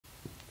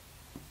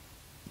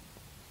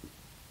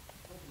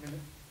Have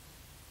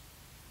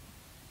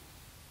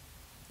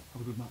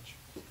a good match.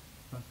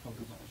 Have a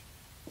good match.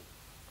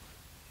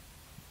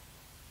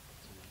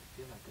 I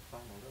feel like the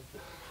final, don't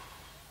it?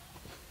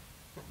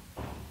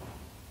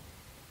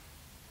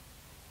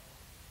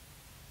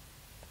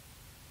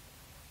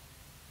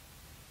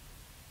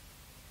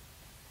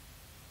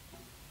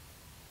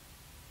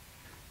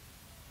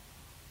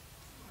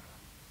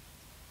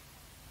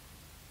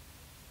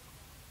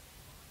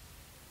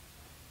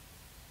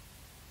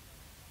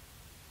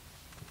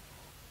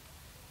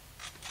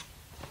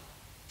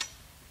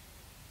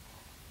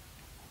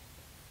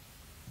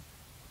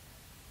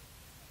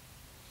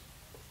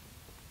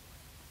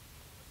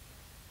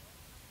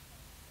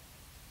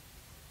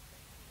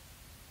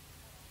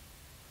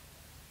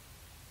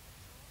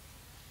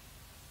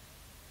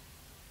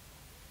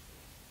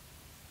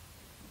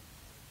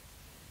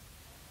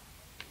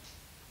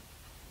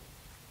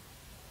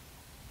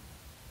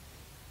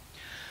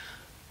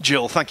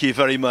 Jill, thank you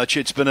very much.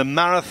 It's been a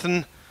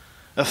marathon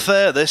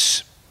affair,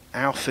 this.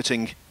 How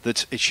fitting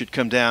that it should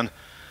come down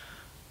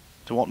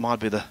to what might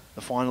be the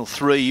final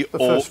three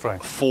or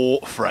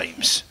 4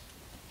 frames.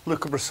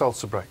 Luca Brecel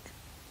to break.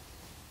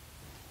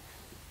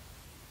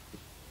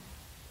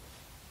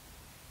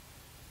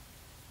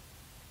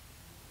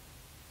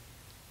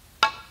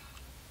 And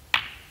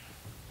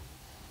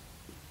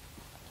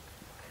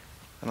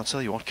I'll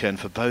tell you what, Ken,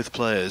 for both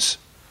players,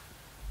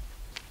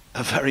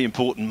 a very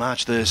important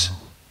match this.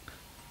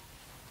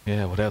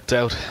 Yeah, without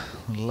doubt,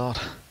 a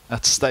lot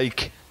at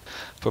stake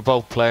for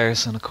both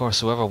players, and of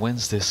course whoever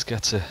wins this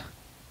gets a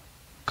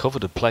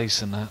coveted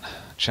place in that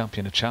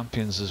Champion of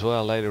Champions as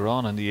well later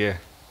on in the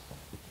year.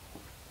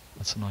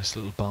 That's a nice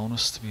little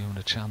bonus to be having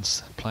a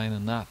chance playing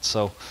in that.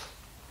 So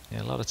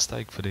yeah, a lot at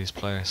stake for these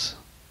players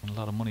and a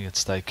lot of money at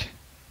stake.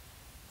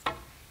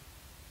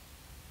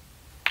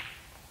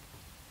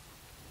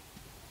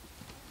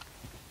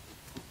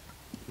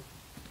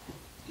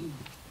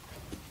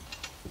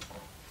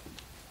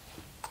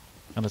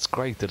 And it's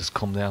great that it's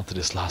come down to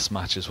this last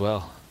match as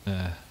well,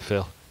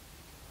 Phil.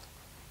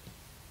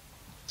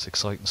 It's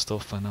exciting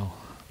stuff. I know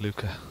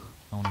Luca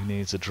only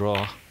needs a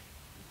draw.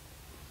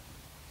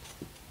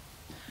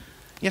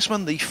 Yes,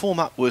 when the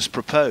format was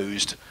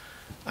proposed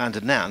and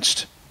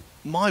announced,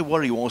 my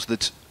worry was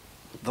that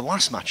the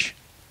last match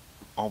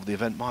of the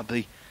event might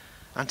be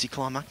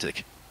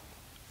anticlimactic.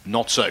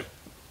 Not so.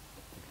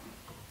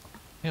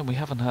 Yeah, we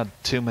haven't had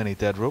too many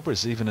dead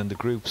rubbers, even in the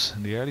groups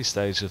in the early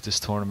stage of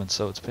this tournament,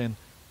 so it's been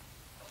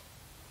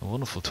a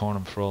wonderful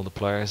tournament for all the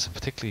players, and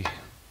particularly,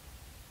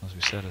 as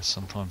we said,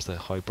 sometimes the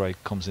high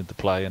break comes into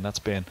play, and that's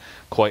been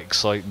quite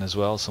exciting as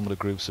well. Some of the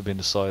groups have been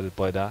decided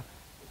by that.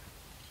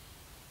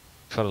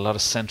 We've had a lot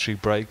of century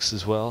breaks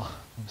as well.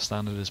 The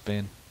standard has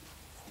been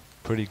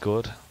pretty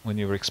good when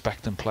you were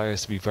expecting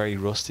players to be very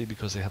rusty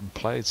because they haven't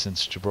played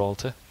since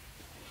Gibraltar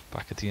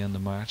back at the end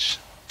of March.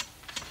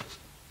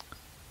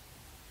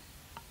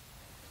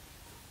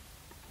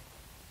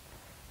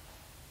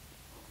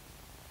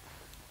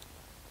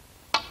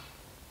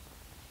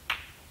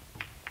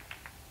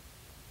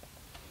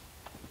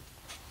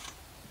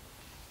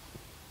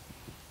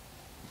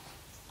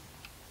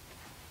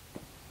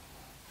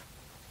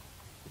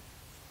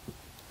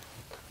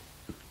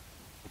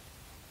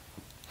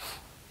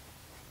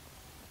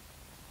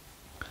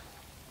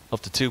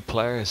 Of the two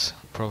players,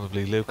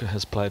 probably Luca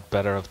has played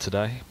better of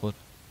today, but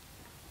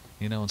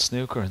you know, in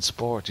snooker and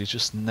sport, you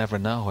just never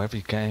know.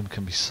 Every game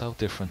can be so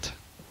different.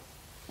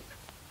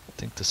 I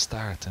think the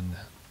start and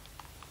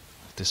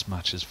this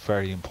match is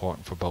very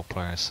important for both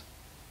players.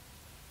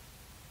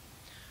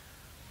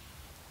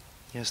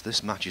 Yes,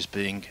 this match is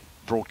being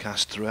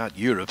broadcast throughout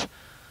Europe,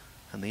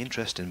 and the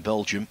interest in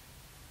Belgium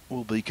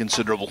will be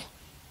considerable.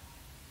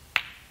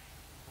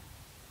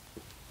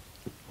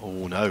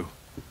 Oh no.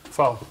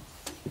 Foul.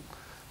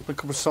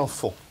 Luca Brecel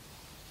full.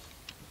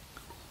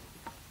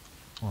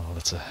 Well,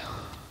 that's a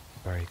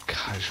very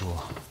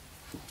casual,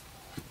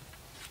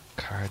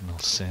 cardinal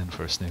sin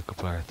for a snooker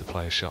player to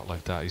play a shot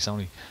like that. He's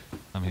only,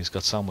 I mean, he's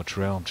got so much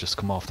room. Just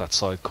come off that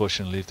side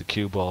cushion, leave the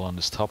cue ball on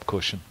his top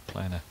cushion,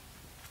 playing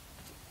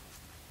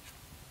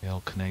the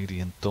old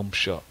Canadian dump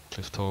shot.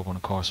 Cliff Thorburn,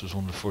 of course, was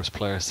one of the first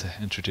players to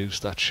introduce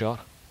that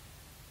shot.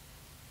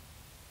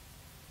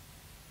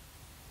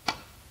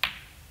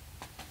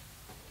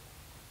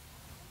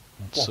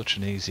 It's such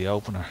an easy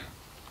opener.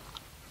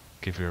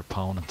 Give your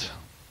opponent.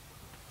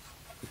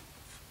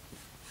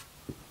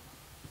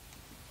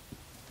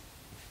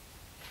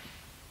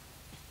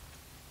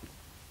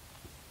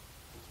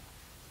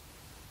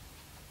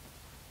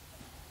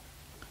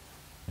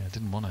 Yeah, I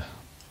didn't want to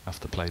have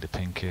to play the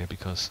pink here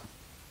because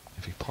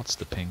if he pots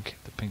the pink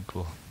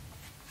will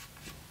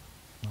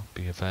not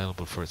be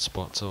available for its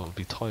spot, so it'll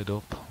be tied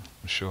up,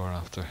 I'm sure,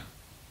 after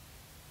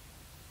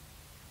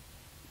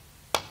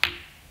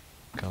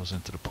goes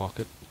into the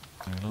pocket.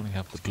 And you'll only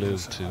have the blue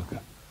to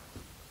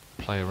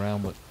play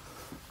around with.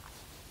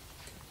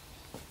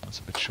 That's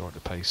a bit short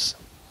of pace.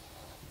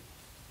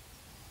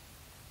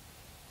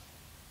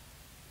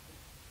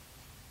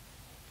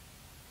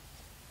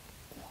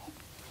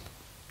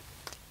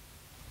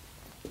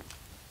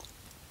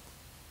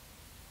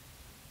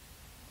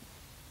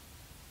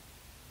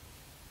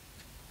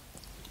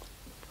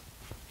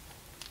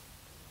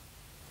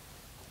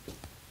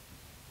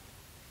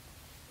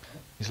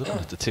 He's looking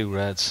at the two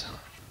reds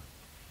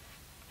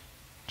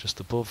just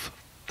above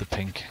the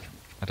pink.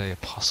 Are they a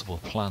possible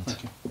plant?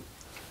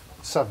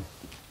 7.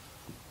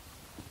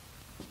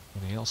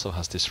 And he also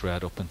has this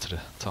red up into the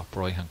top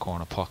right hand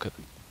corner pocket,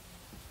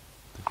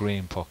 the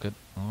green pocket.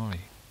 Or he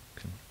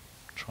can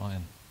try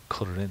and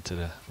cut it into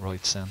the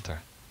right centre.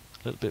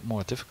 A little bit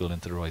more difficult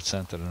into the right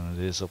centre than it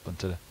is up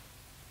into the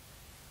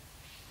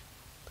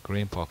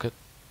green pocket.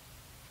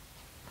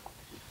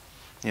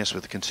 Yes,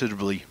 with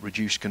considerably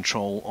reduced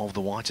control of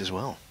the white as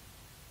well.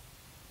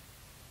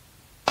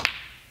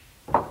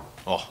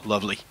 Oh,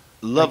 lovely.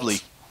 Lovely.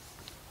 Thanks.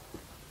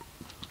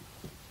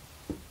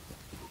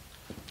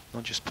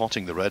 Not just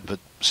potting the red, but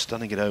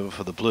stunning it over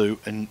for the blue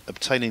and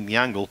obtaining the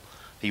angle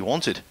he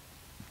wanted.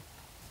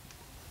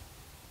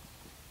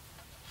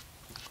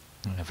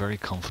 Yeah, very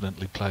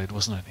confidently played,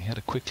 wasn't it? He had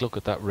a quick look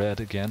at that red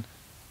again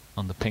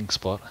on the pink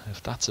spot.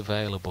 If that's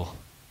available,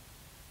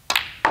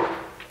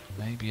 he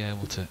may be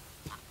able to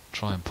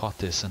try and pot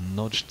this and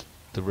nudge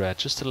the red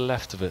just to the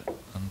left of it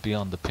and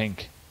beyond the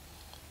pink.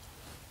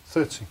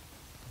 30.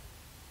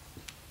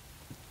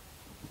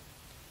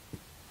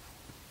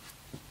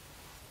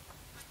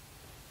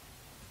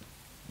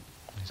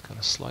 He's got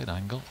a slight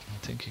angle.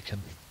 I think he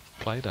can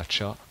play that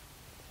shot,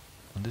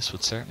 and this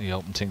would certainly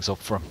open things up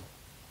for him.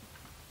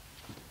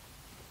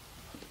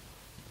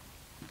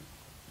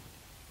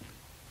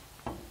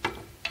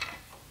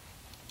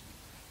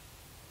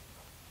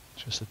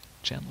 Just a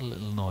gentle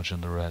little nudge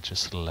on the red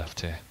just to the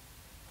left here.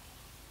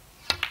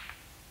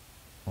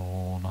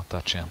 Oh, not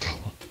that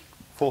gentle.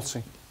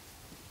 40.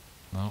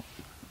 No.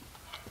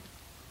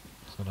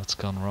 So that's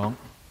gone wrong.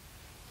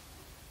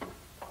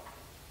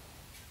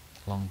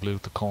 Long blue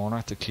at the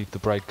corner to keep the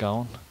break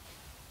going.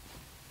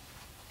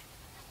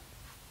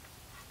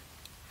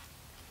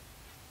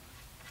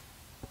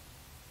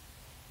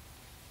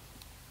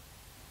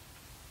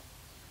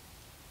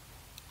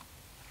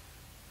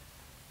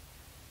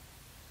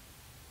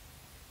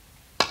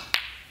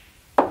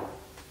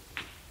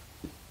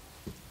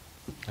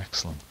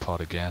 Excellent pot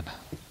again.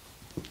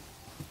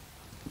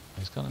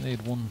 He's going to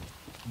need one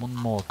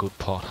more good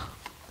pot.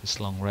 This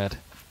long red.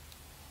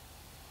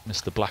 Miss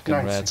the black and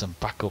 90. reds and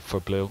back up for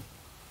blue.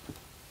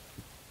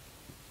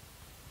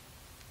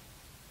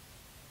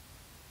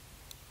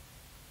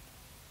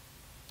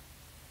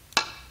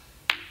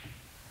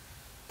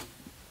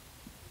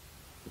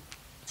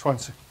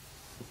 Twenty.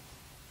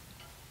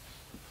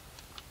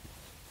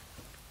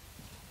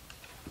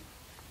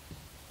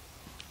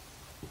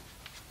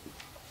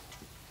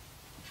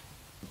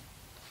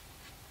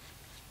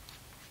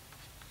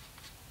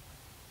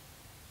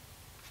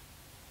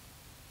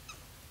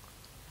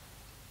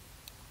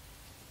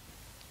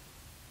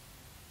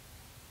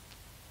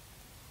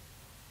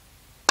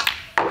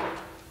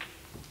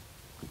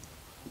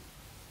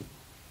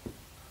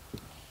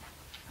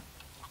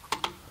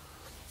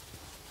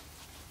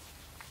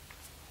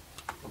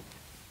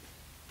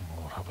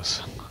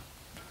 Was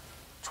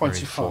 25.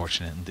 very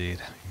fortunate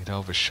indeed. He'd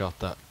overshot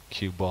that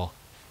cue ball,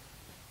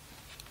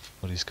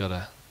 but he's got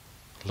a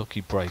lucky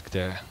break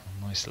there.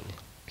 A nice little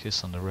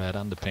kiss on the red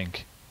and the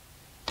pink.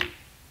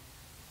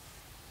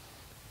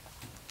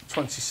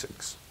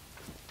 26.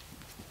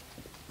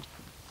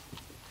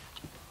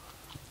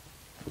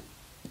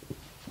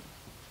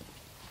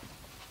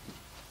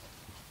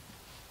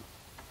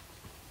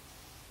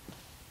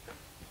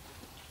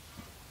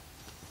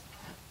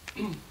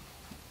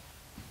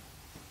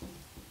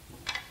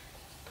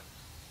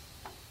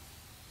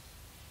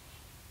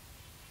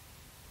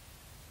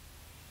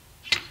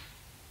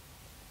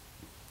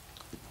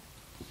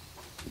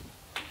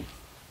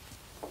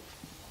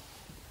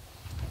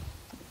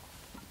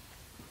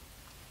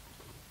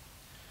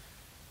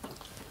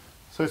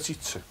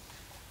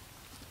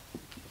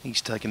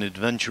 He's taken an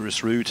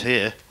adventurous route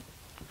here.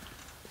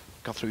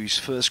 Got through his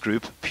first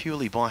group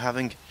purely by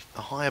having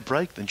a higher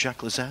break than Jack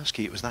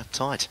Lazowski. It was that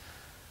tight.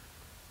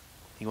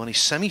 He won his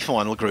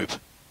semi-final group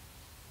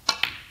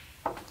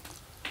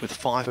with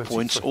 5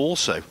 points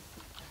also.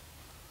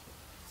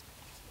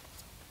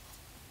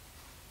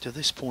 To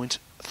this point,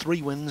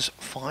 3 wins,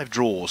 5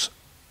 draws,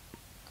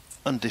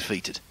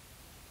 undefeated.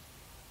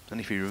 And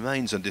if he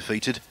remains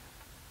undefeated,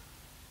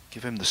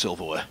 give him the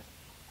silverware.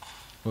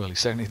 Well, he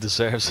certainly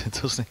deserves it,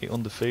 doesn't he?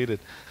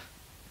 Undefeated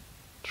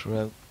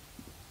throughout,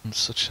 and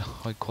such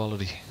high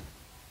quality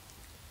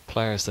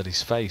players that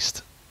he's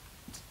faced.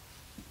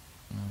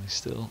 And he's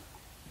still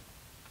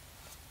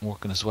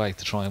working his way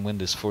to try and win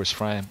this first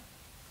frame.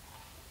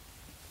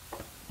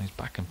 He's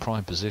back in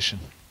prime position.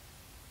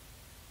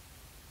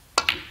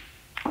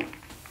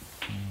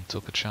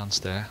 Took a chance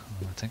there,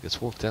 and I think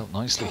it's worked out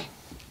nicely.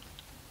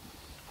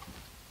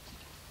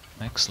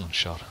 Excellent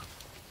shot.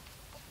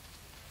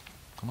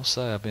 I must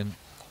say I've been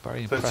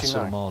very impressed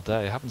with him all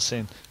day. I haven't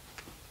seen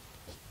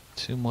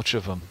too much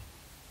of him.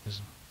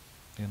 He's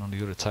been on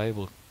the other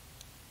table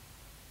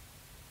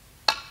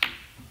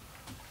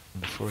in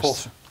the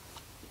first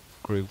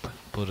group,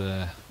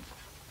 but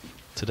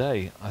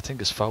today I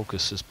think his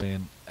focus has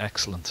been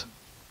excellent.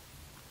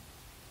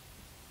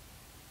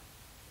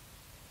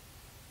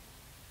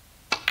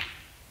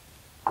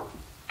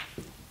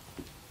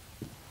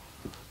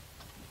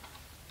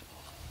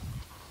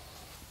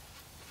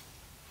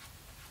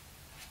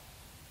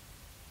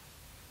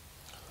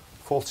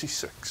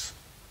 46.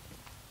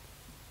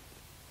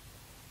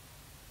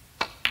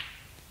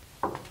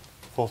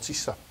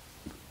 47.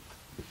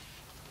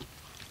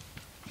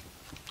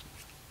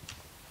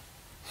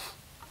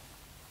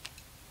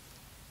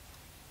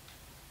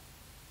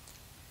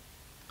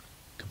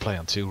 Can play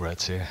on two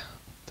reds here.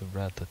 The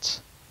red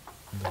that's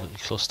in the little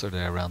cluster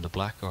there around the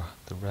black, or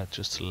the red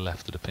just to the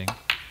left of the pink.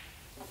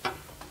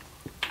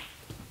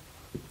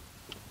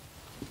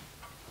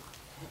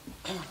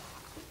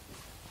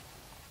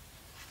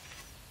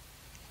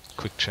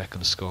 Quick check on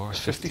the scores.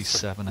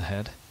 57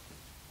 ahead.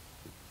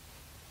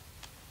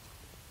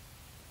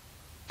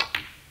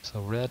 So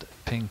red,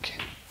 pink.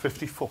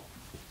 54.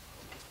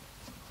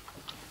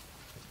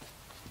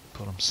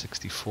 Put him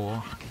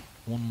 64.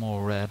 One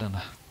more red and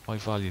a high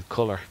value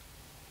colour.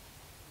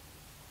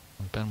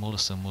 And Ben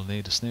Woollaston will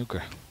need a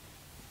snooker.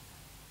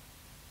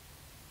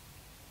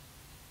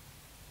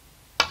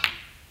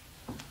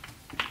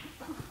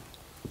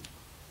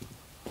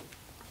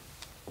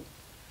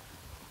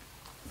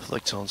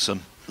 Flicked on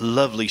some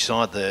lovely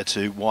side there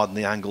to widen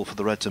the angle for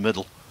the red to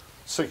middle.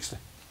 60.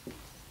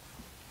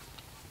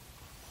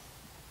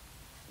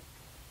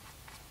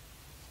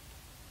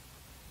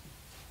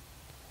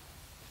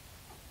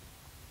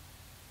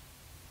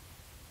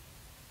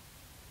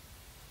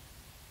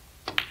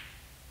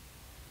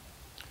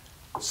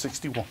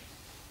 $61.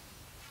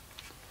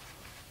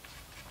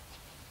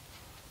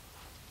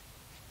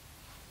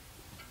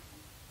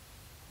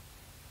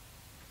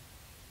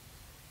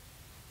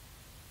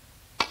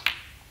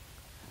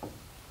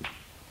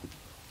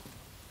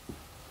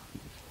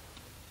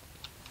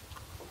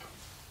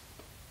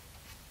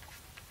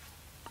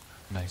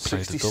 May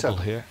play the double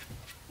here.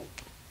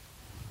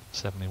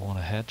 71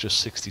 ahead,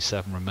 just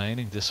 67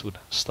 remaining. This would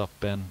stop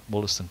Ben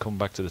Woollaston coming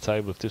back to the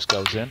table if this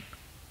goes in.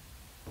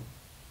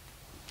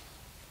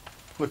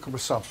 Luca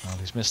Brecel. Well,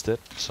 he's missed it,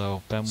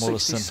 so Ben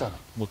Woollaston 67.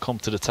 will come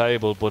to the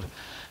table, but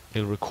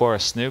he'll require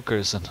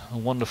snookers, and a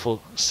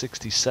wonderful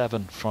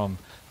 67 from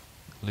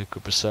Luca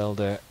Brecel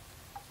there.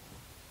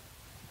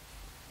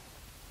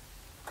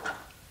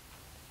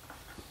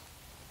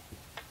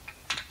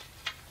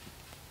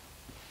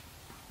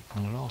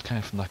 And it all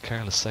came from that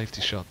careless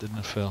safety shot, didn't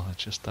it, Phil?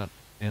 It's just that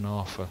in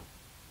off for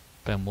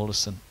Ben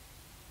Woollaston.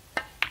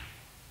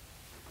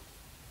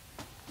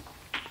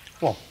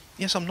 One.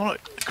 Yes, I'm not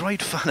a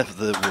great fan of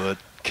the word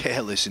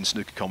careless in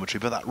snooker commentary,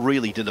 but that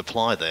really did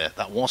apply there.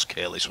 That was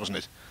careless, wasn't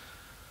it?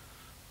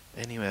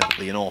 Anyway,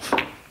 being off.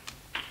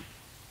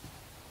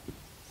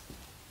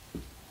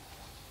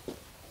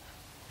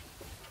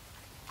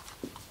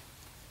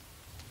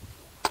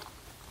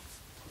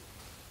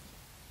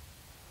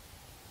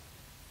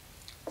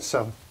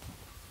 Seven.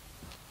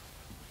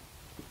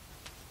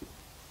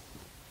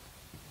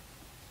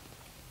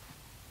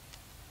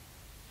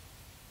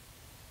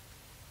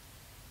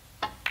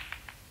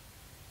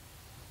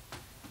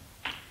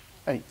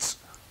 Eight.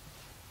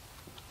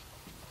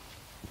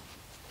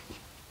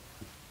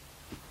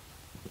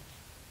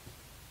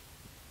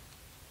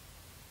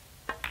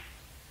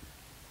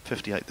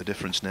 $58 the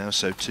difference now,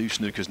 so 2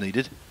 snookers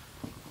needed.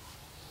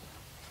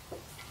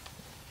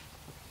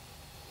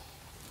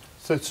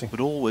 13. But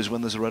always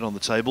when there's a red on the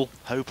table,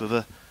 hope of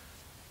a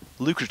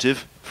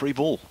lucrative free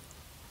ball.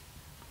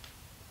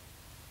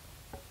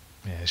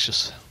 Yeah, it's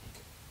just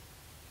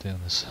doing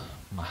this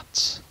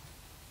maths.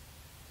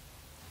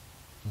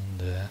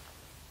 And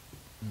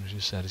as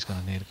you said, he's going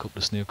to need a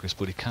couple of snookers,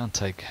 but he can't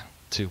take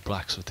 2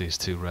 blacks with these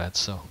 2 reds,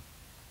 so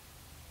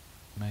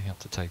he may have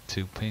to take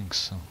 2 pinks.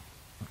 So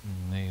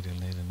he'll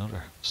need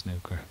another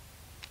snooker.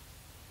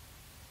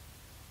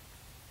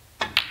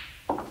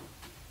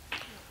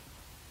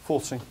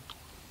 $14.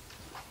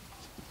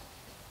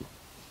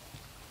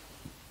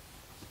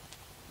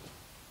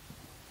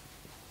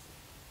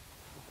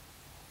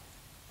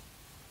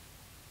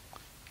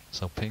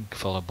 So pink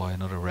followed by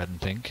another red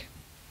and pink,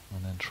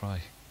 and then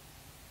try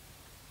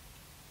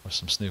for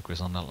some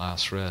snookers on that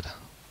last red.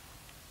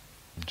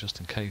 And just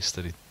in case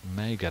that he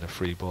may get a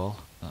free ball,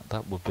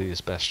 that would be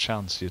his best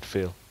chance, you'd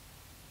feel.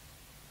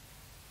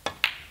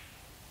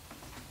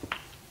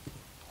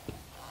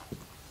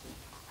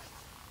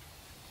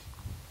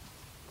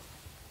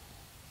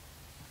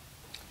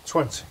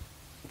 $20.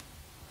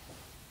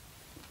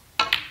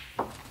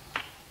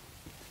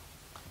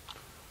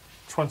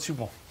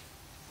 21.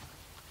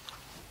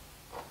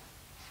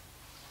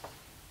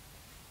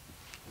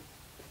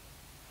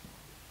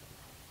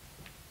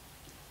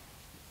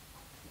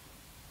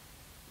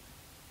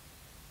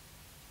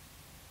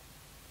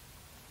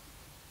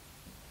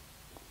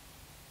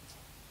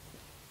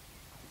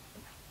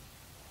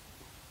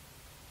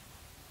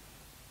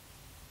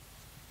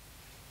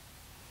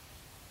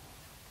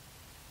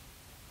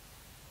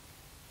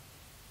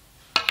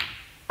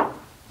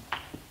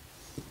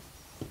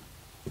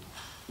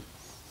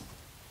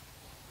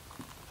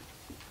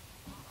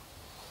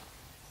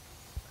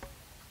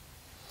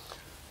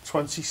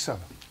 $27.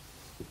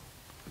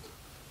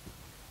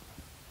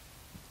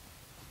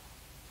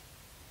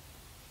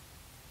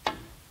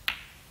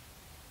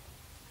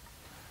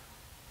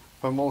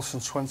 Ben Woollaston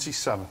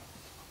 27.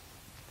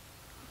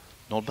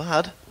 Not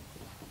bad.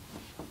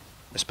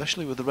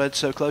 Especially with the red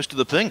so close to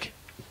the pink.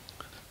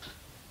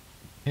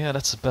 Yeah,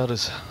 that's about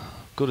as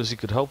good as you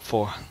could hope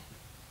for.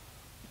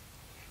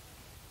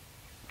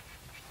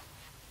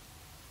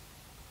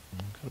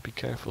 Got to be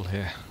careful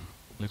here,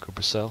 Luca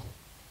Brecel.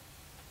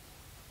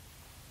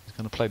 He's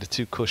going to play the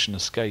 2 cushion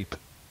escape,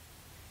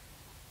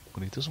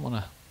 but he doesn't want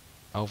to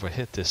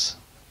overhit this.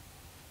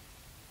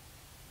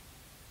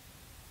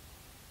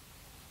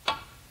 He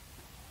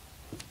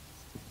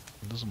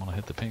doesn't want to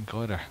hit the pink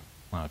either.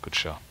 Ah, good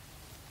shot.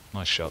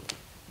 Nice shot.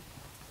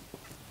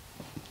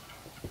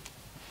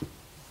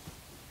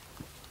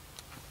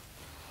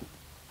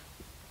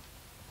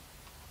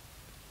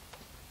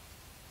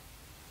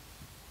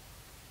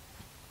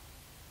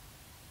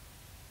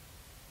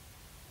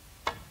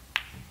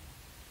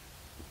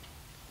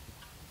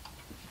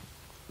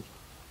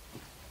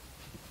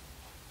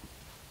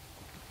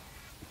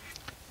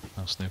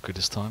 No snooker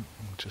this time.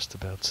 I'm just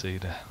about to see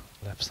the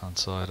left hand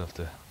side of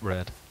the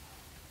red.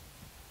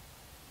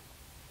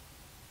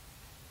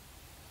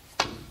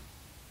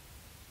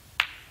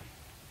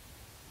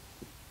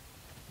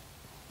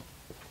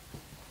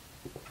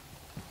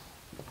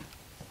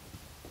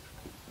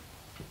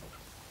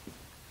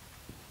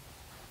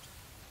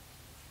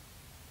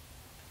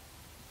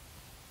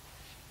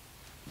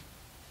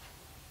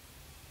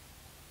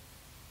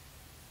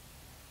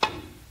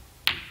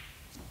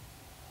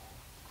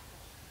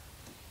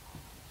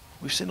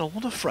 We've seen a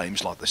lot of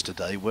frames like this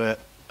today where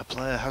a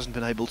player hasn't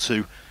been able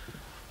to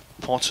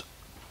pot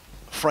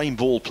frame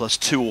ball plus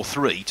 2 or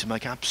 3 to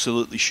make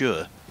absolutely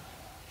sure.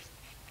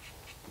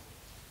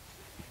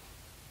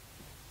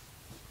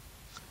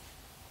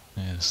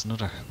 Yeah, there's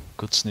another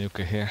good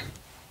snooker here.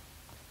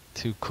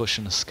 2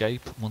 cushion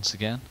escape once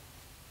again.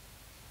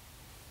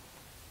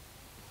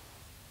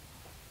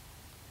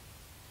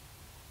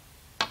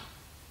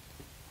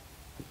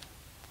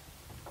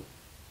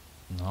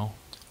 No.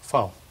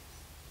 Foul.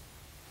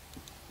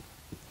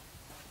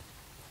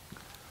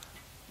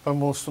 And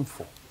Woollaston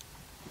 4.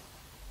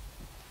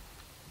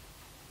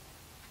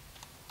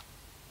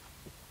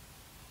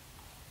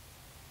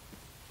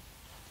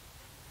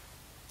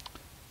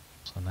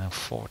 So now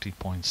 40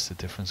 points the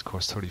difference, of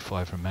course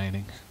 35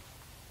 remaining.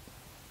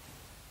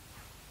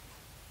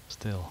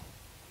 Still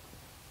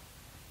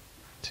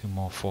 2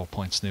 more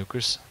 4-point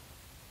snookers.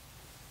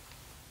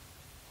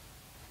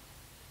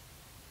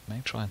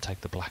 May try and take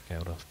the black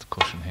out of the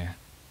cushion here.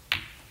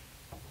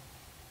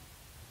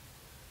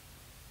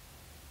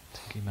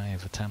 He may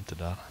have attempted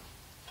that.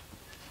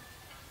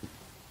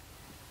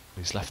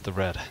 He's left the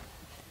red.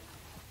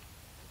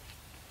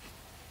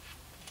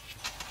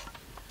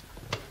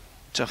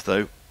 Tough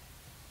though.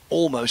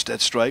 Almost dead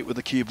straight with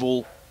the cue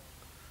ball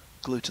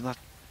glued to that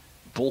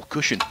ball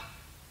cushion.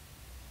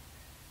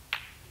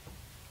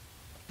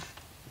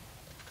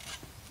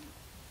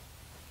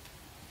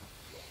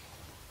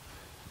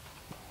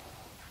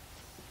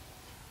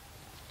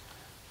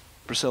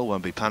 Brecel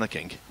won't be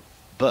panicking,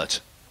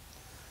 but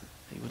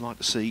he would like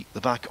to see the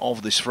back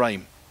of this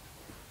frame.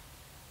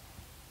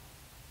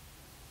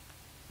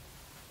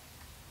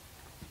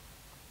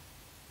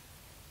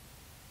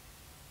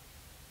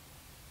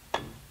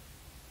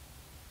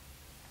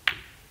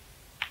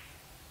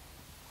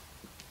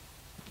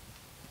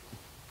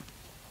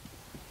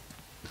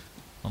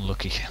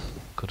 Unlucky.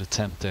 Good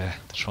attempt there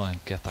to try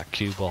and get that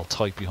cue ball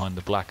tight behind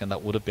the black, and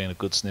that would have been a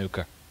good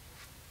snooker.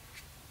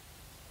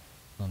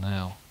 So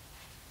now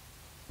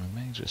we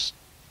may just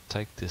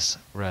take this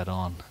red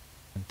on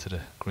into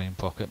the green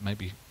pocket,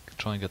 maybe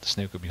try and get the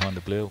snooker behind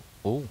the blue.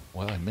 Oh,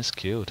 well, I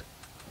miscued.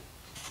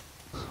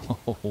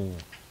 Oh.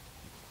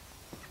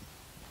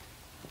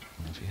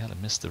 If he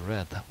had missed the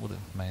red, that would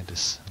have made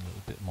this a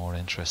little bit more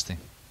interesting.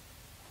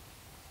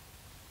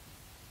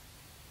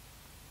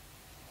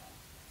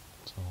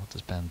 So what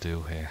does Ben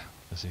do here?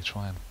 Does he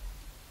try and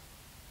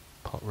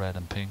pot red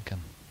and pink,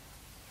 and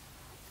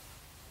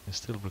they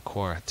still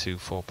require 2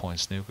 4-point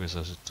snookers,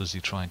 or does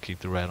he try and keep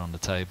the red on the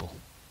table?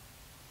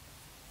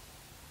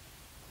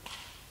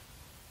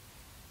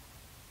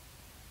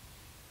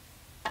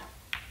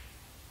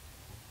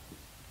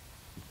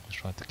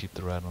 Tried to keep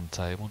the red on the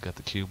table, get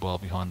the cue ball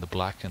behind the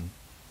black, and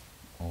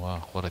oh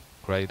wow, what a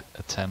great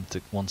attempt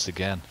once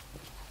again.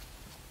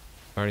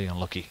 Very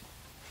unlucky.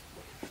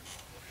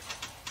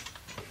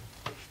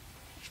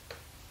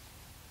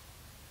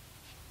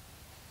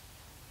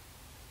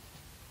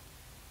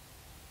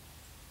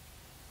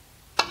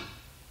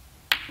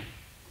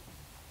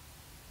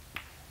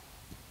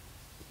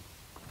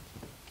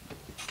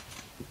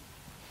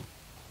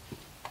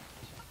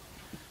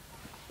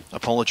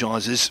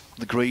 Apologises,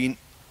 the green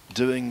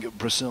doing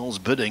Brecel's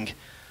bidding.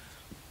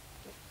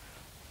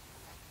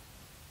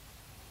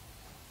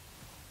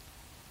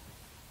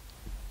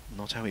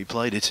 Not how he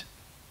played it,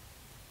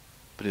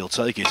 but he'll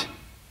take it.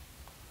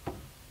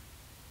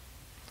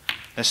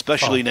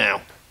 Especially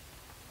now.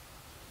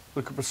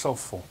 Luca Brecel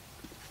 4.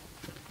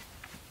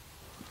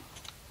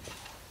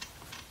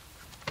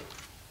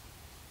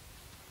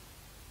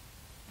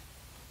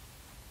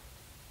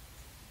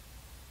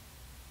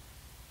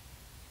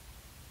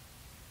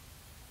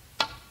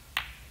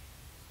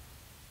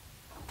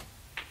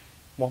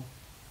 1.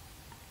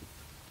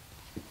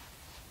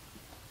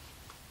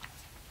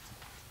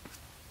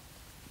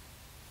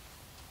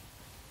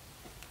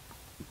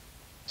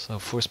 So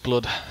first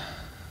blood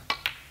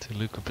to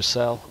Luca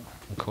Brecel.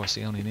 Of course,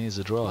 he only needs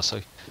a draw,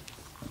 so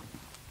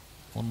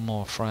one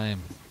more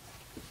frame.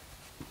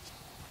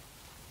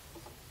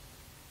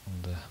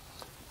 And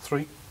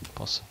 3.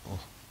 possible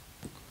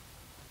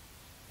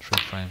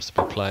 3 frames to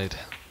be played.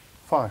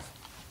 5.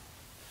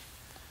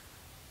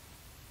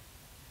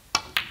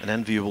 An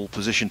enviable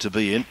position to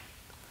be in,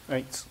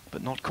 8.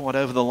 but not quite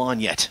over the line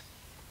yet.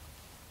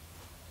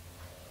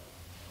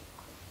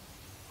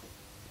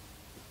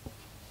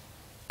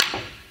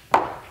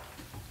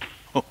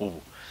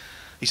 Oh,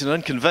 he's an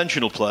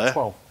unconventional player.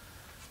 12.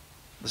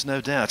 There's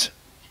no doubt.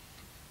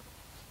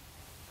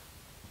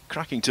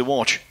 Cracking to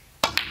watch.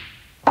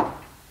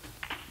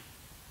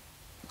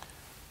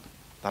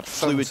 That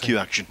fluid 17. cue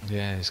action.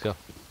 Yeah, he's got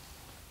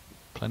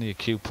plenty of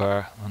cue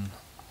power and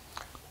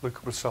Luca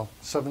Brecel,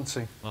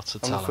 17. lots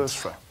of On the talent. first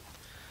frame.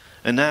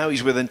 And now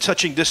he's within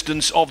touching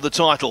distance of the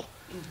title.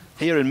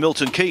 Here in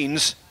Milton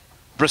Keynes,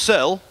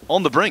 Brecel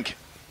on the brink.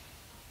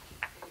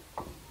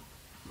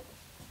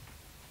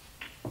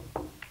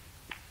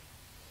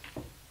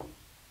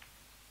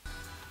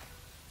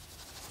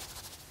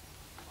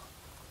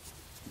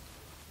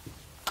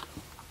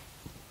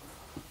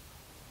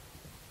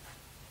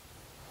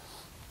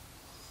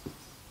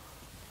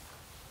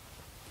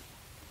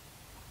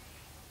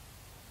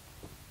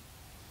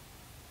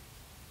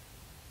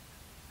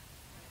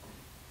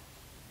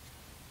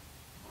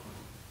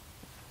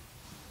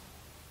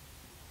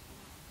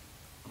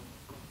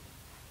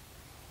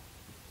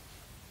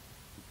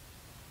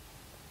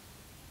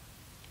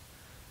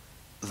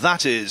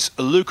 That is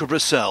Luca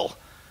Brecel,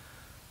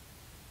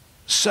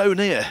 so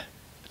near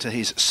to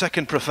his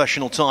second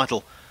professional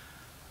title.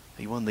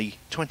 He won the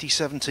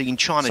 2017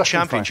 China Second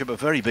Championship, a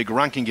very big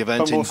ranking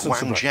event in Almost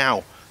sensible.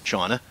 Guangzhou,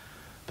 China,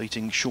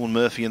 beating Sean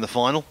Murphy in the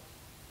final.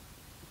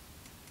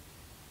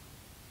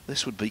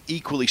 This would be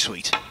equally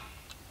sweet.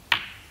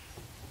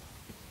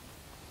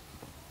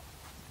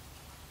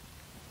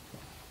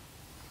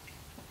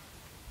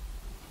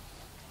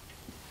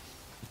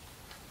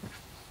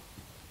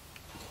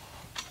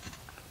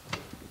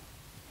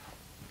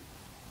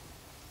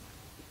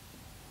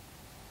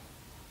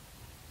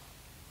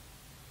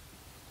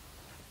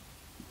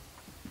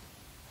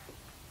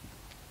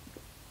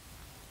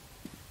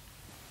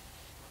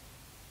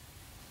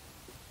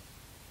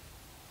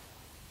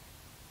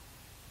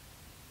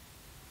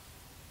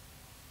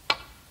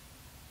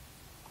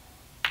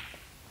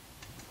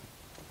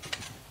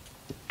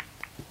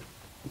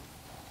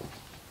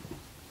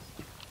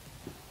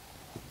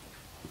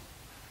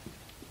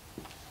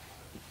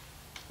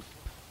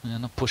 Yeah,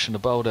 not pushing the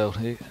boat out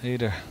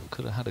either.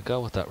 Could have had a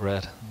go at that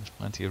red. There's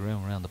plenty of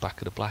room around the back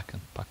of the black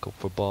and back up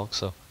for bog,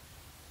 so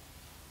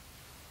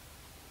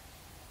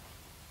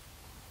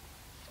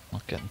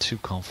not getting too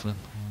confident.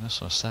 I mean, that's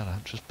what I said.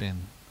 I've just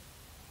been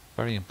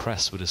very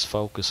impressed with his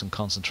focus and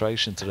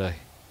concentration today.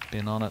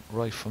 Been on it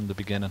right from the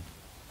beginning.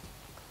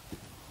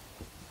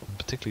 And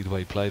particularly the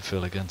way he played,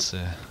 Phil, against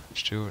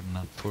Stewart in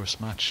that first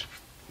match.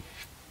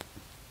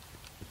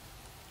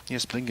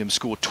 Yes, Bingham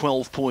scored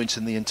 12 points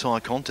in the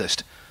entire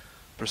contest.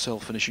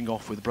 Brecel finishing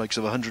off with breaks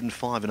of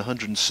 105 and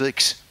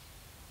 106.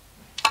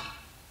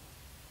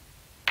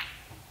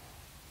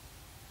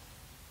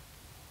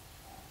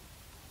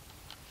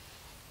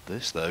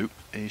 This, though,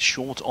 is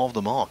short of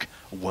the mark.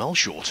 Well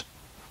short.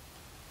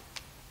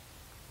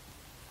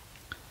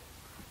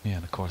 Yeah,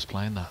 and of course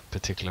playing that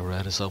particular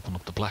red has opened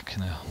up the black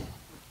now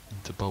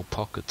into both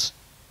pockets.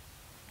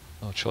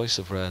 No choice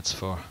of reds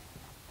for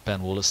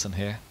Ben Woollaston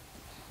here.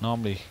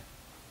 Normally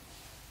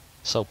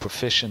so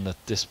proficient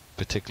at this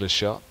particular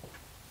shot.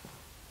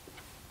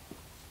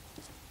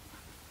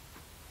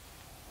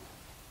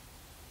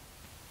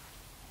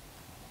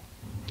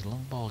 The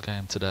long ball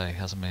game today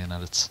hasn't been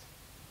at its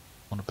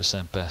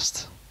 100%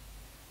 best.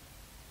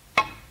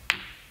 But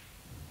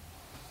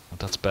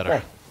that's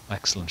better.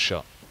 Excellent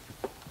shot.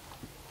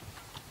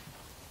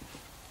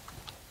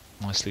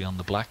 Nicely on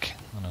the black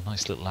and a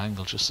nice little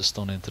angle just to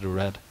stun into the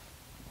red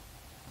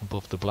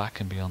above the black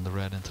and beyond the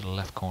red into the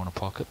left corner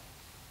pocket.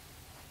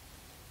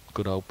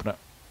 Good opener.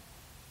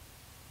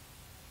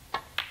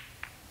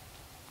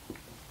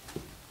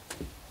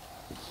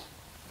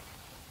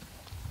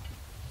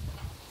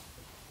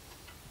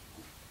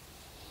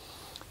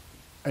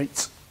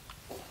 Eight.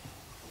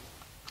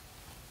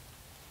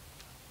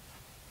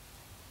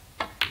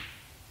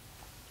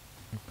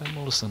 If Ben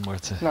Woollaston were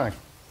to 9.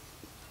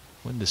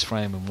 win this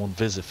frame in one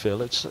visit,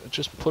 Phil, it's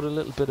just put a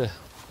little bit of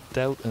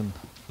doubt in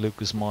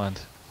Luca's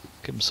mind.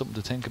 Give him something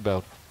to think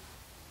about.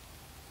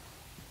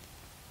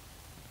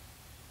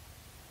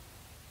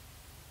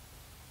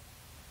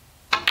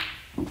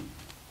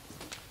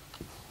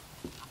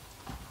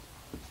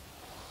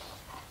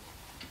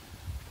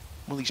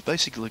 Well, he's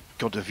basically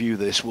got to view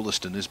this,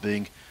 Woollaston, as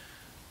being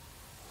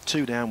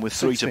 2 down with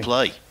 3 to 16.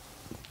 play.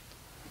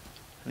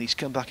 And he's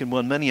come back and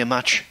won many a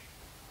match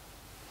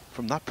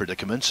from that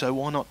predicament, so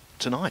why not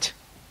tonight?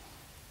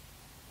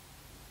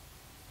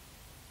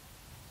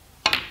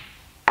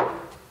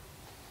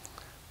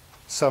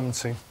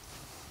 17.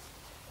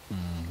 It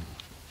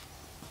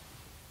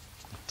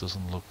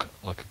doesn't look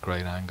like a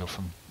great angle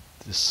from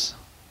this.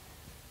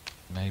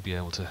 May be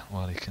able to,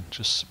 well, he can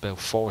just about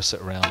force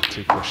it around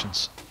 2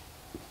 cushions.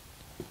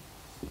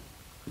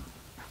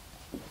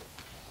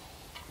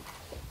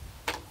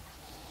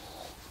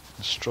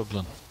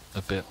 Struggling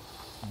a bit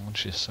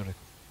once you sort of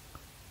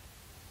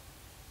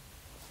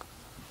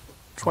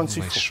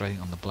 24.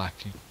 straight on the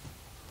black. You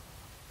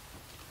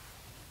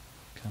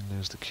can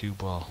lose the cue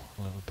ball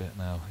a little bit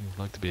now. You'd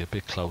like to be a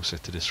bit closer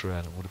to this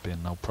red. It would have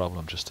been no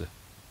problem just to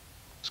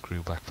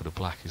screw back for the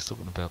black. He's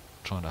talking about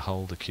trying to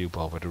hold the cue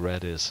ball where the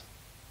red is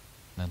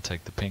and then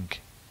take the pink.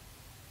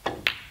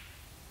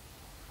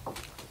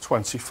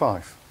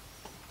 25.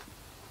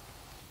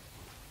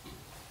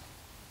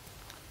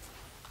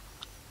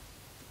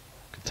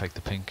 Could take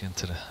the pink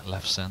into the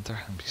left centre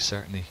and be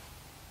certainly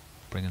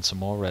bringing some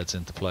more reds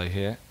into play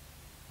here.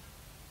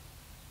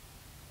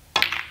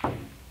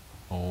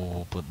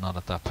 Oh, but not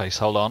at that pace.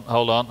 Hold on,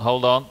 hold on,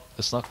 hold on.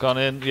 It's not gone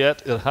in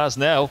yet. It has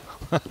now.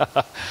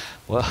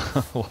 Well,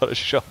 what a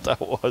shot that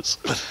was.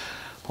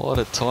 What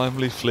a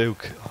timely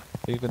fluke.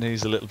 Even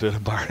he's a little bit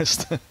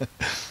embarrassed.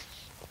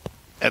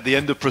 At the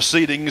end of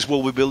proceedings,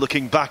 will we be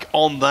looking back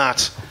on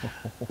that?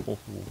 That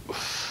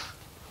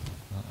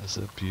is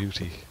a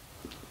beauty.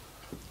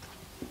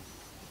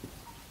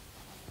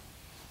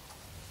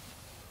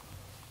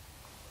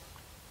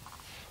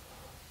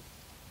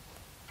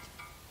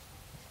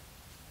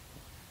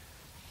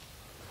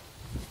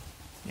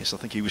 Yes, I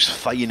think he was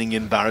feigning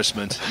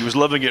embarrassment. He was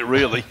loving it,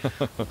 really.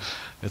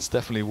 It's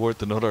definitely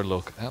worth another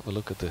look. Have a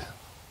look at the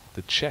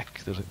check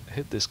that it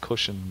hit this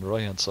cushion on the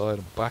right hand side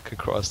and back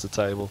across the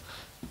table.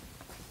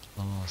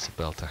 Oh, it's a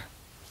belter.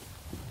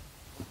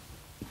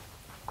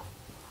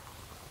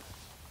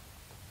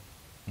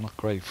 Not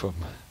great from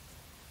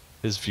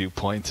his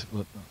viewpoint,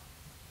 but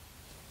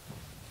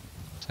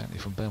certainly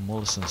from Ben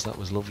Woollaston's, that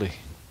was lovely.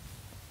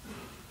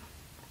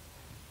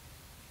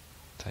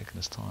 Taking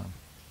his time.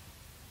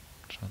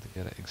 Trying to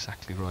get it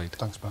exactly right.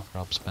 Thanks, Ben.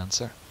 Rob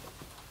Spencer.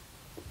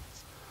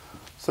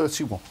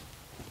 31.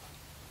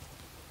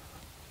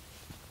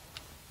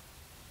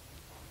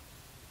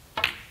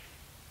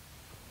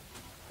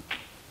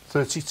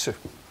 $32.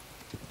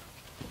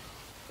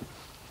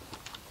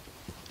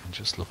 And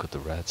just look at the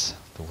reds,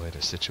 the way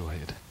they're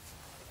situated.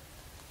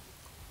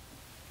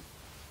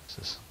 This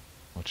is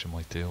what you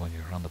might do when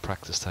you're on the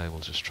practice table.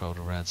 Just throw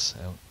the reds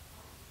out,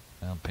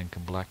 down pink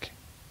and black.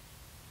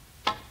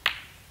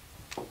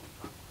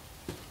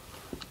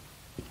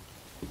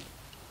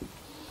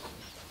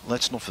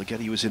 Let's not forget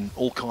he was in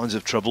all kinds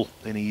of trouble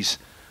in his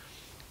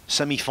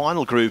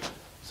semi-final group.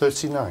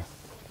 39.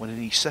 When in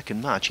his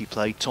second match he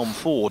played Tom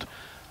Ford.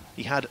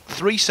 He had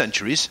 3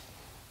 centuries.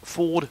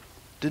 Ford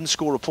didn't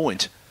score a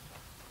point.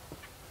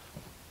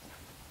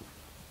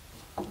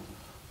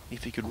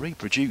 If he could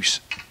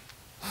reproduce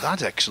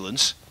that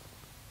excellence,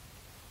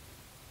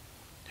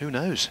 who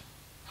knows?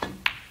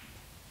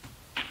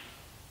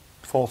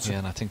 40. Yeah,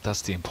 and I think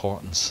that's the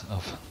importance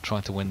of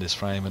trying to win this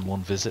frame in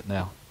one visit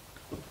now.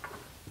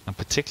 And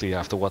particularly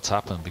after what's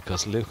happened,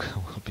 because Luca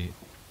will be,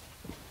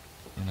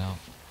 you know,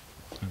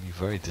 he'll be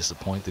very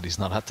disappointed he's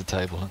not at the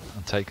table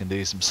and taking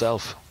these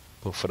himself,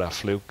 but for that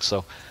fluke.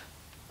 So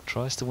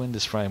tries to win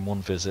this frame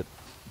one visit,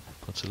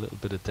 puts a little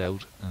bit of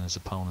doubt in his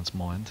opponent's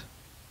mind,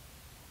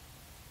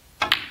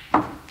 and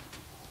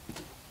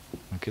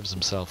gives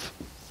himself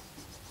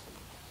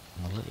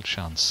a little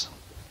chance.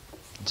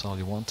 That's all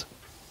you want.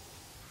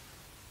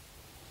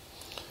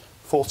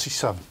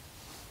 47.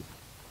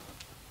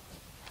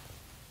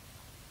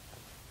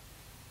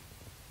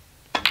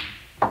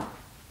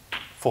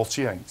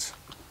 48.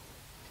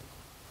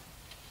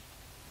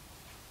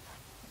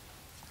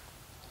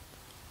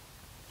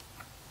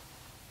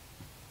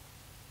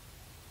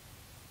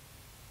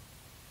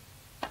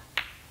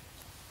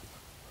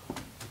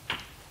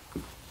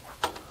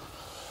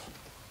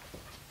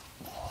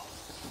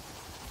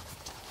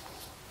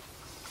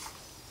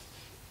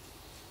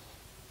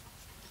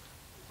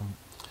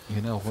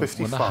 You know,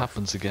 when that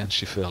happens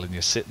against you, Phil, and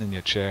you're sitting in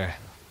your chair,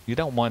 you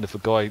don't mind if a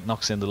guy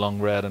knocks in the long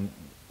red and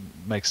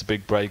makes a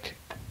big break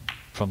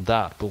from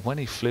that, but when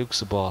he flukes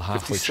the ball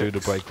halfway 56. through the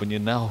break, when you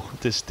know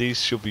these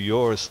should be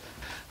yours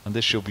and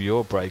this should be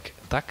your break,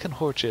 that can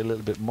hurt you a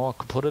little bit more,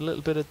 could put a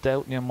little bit of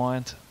doubt in your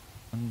mind.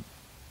 And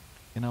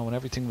you know, when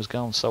everything was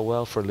going so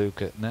well for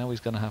Luca, now he's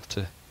going to have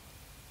to,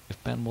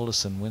 if Ben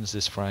Woollaston wins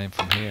this frame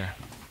from here,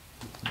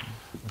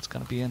 it's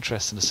going to be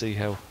interesting to see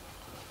how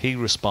he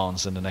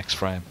responds in the next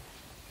frame.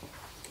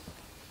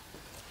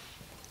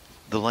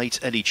 The late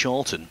Eddie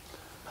Charlton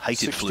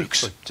hated 63.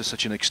 flukes to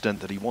such an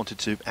extent that he wanted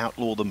to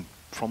outlaw them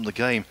from the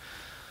game.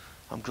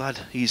 I'm glad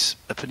his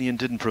opinion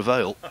didn't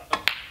prevail.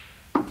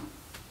 They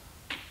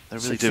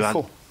really 64. do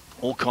add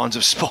all kinds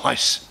of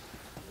spice.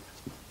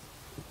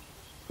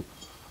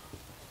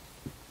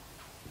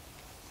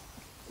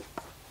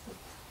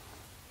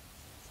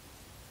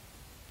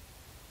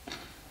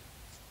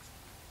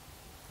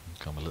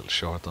 Come a little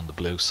short on the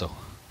blue, so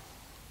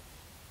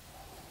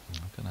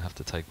I'm going to have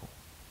to take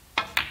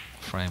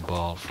frame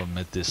ball from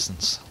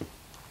mid-distance.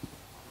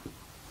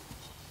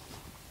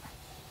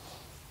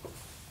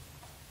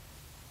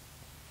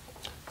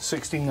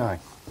 69.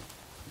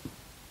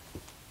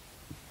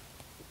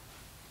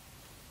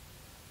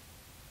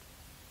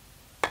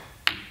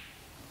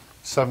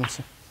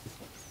 70.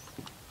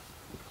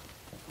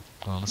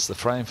 Well, it's the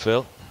frame,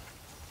 Phil.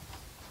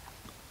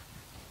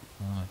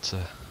 Oh, it's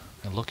a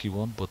lucky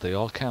one, but they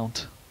all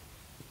count.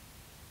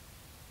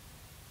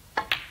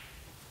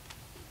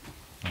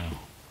 Now,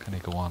 can he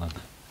go on and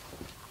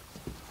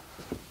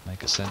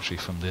make a century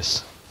from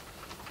this?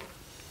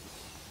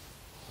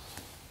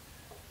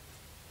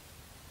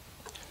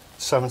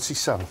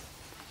 77.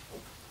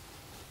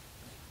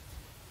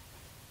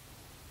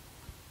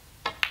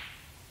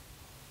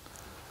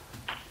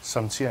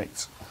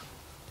 78.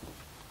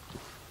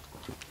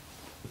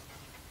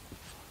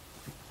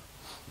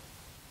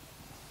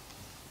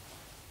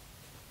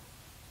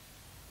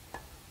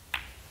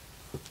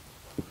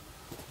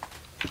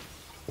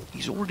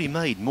 'He's already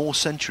made more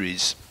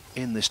centuries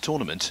in this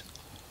tournament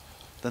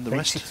than the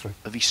rest 83.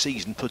 of his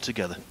season put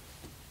together.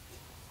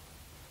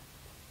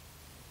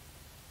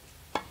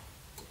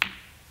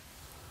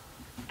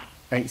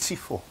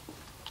 84.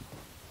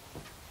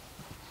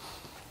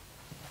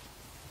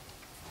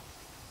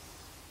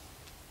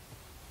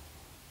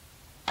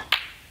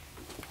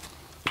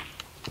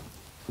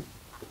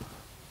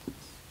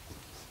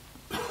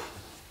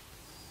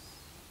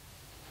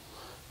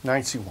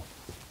 91.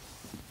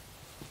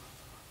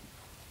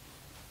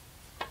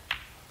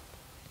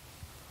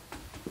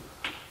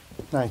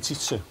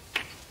 92.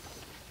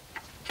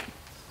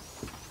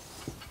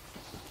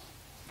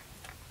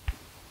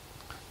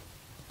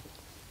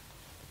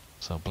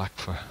 'So black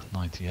for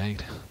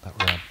 98. That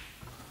red.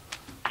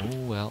 Oh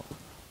well.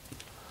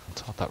 I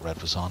thought that red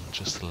was on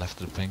just to the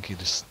left of the pink. He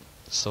just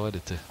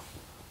decided to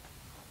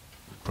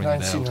bring it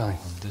out. 99.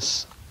 And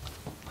this.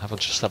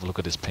 Just have a look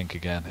at this pink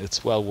again.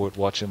 It's well worth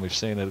watching. We've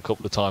seen it a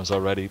couple of times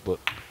already, but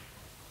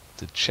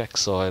the check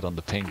side on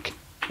the pink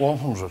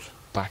 100.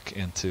 back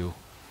into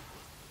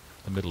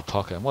the middle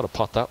pocket. And what a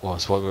pot that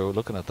was while we were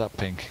looking at that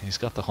pink. He's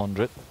got the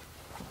 100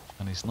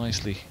 and he's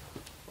nicely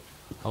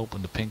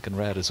opened the pink and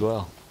red as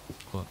well.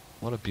 But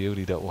what a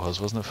beauty that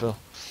was, wasn't it, Phil?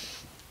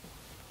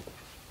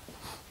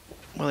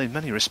 Well, in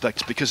many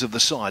respects, because of the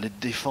side, it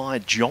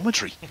defied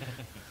geometry.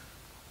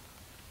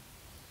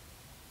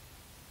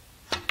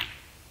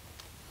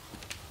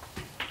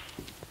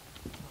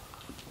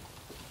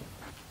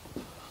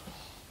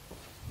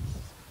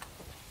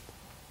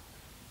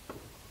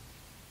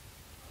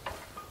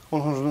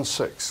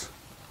 $106.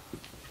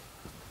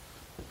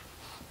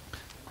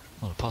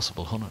 Well, a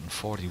possible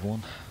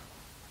 141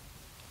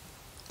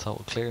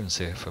 total clearance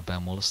here for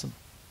Ben Woollaston.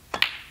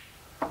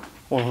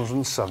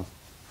 107.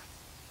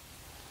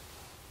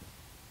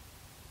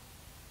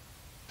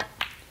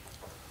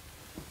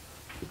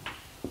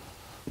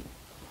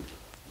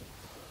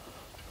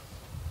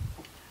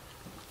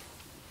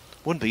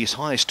 Wouldn't be his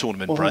highest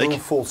tournament break.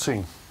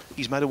 114.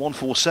 He's made a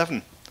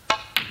 147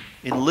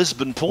 in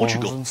Lisbon,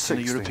 Portugal, in a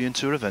 160. European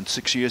Tour event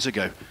 6 years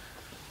ago.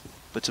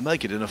 But to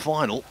make it in a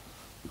final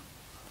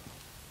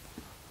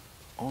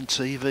on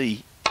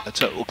TV, a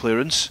total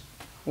clearance,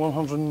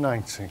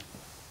 190.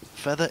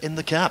 feather in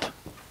the cap.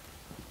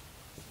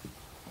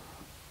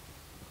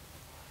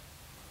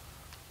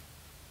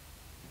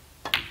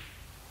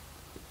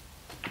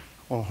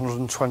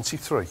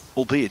 $123.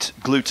 Albeit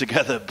glued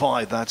together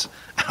by that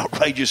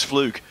outrageous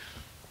fluke.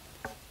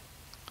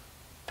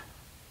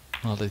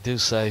 Well, they do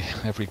say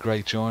every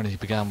great journey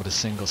began with a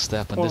single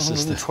step, and this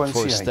is the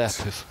 128. first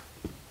step. If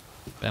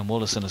Ben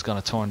Woollaston is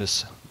going to turn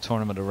this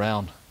tournament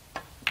around,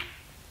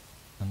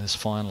 and this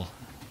final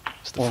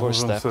is the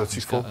first step.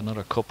 He's got 134.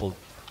 another couple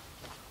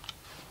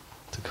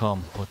to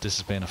come, but this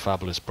has been a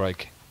fabulous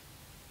break.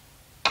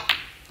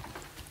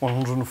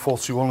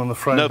 141 on the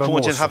frame. No Ben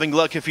point in Woollaston. having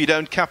luck if you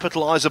don't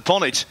capitalise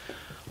upon it.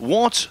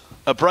 What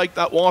a break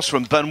that was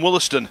from Ben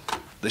Woollaston.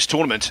 This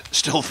tournament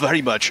still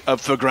very much up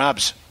for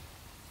grabs.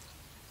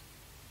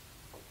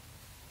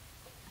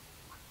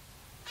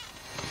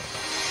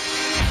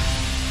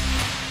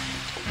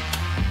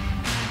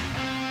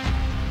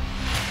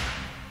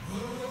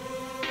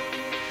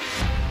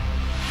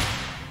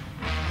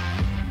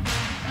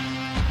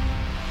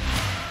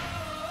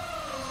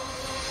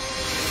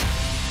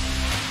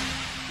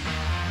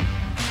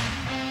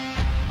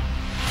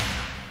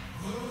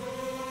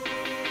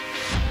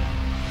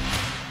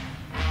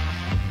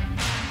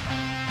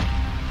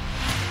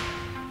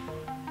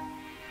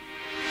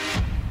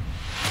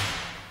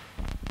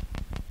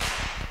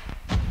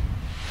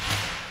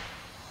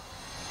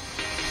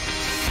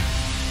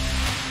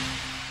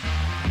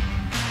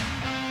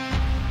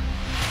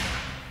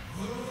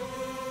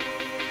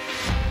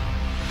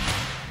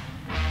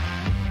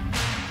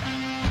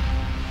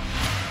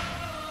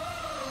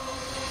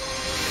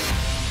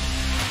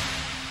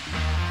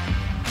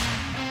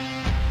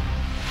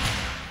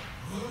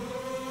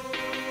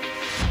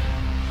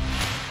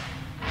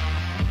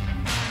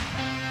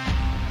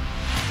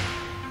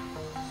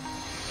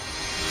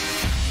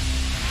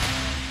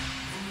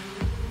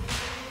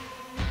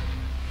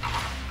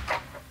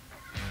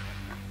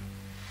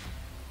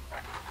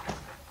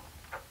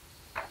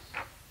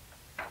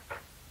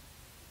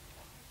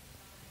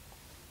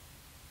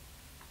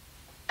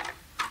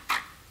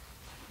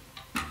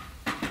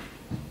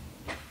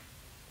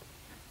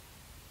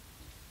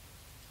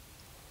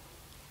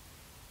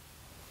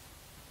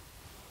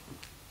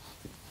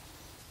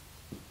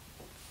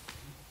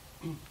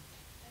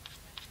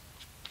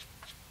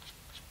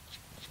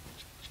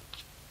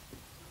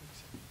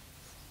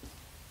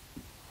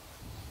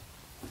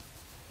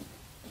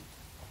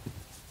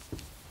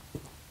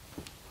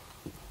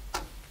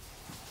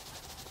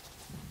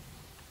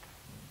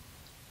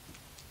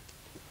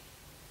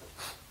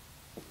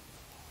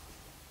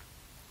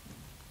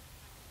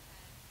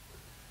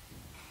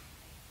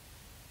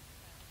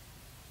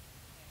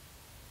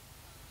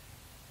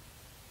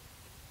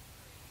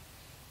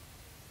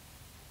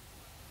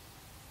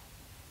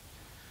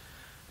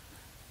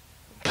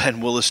 Ben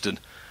Woollaston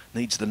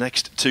needs the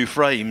next 2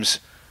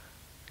 frames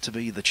to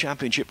be the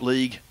Championship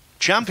League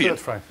champion. Third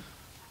frame.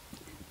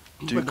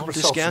 Do Luca not Brecel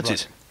discount to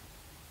it.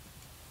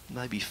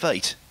 Maybe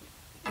fate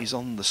is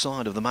on the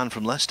side of the man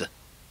from Leicester.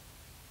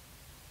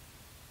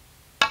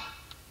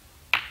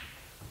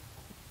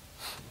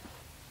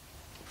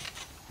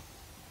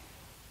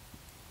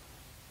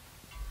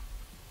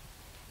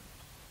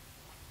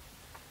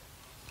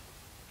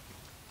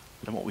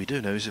 And what we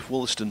do know is if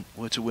Woollaston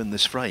were to win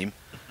this frame,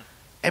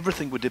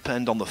 everything would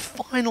depend on the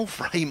final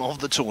frame of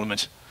the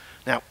tournament.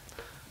 Now,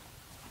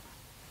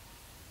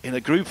 in a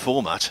group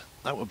format,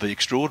 that would be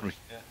extraordinary.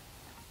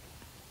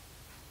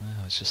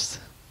 I was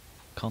just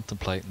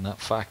contemplating that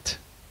fact.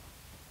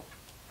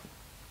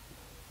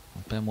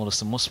 Ben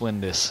Woollaston must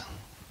win this.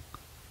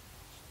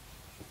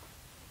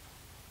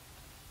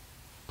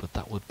 But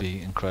that would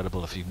be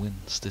incredible if he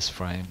wins this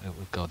frame. It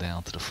would go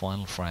down to the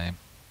final frame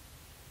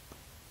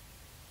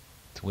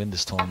to win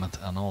this tournament,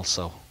 and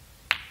also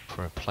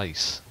for a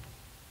place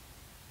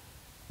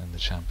in the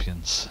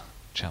champion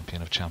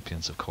of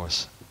champions, of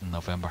course, in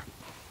November.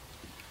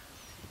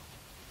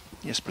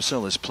 Yes,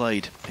 Brecel has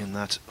played in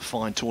that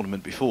fine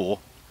tournament before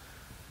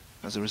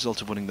as a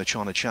result of winning the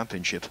China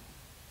Championship.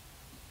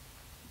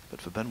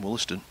 But for Ben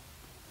Woollaston,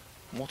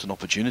 what an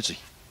opportunity.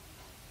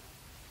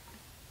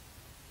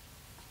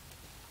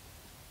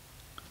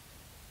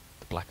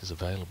 The black is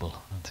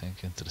available, I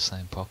think, into the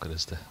same pocket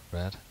as the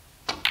red.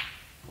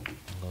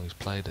 Although he's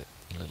played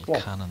a little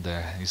cannon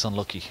there. He's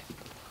unlucky.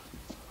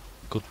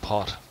 Good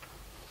pot.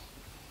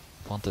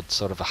 Wanted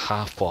sort of a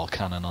half ball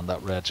cannon on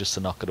that red just to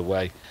knock it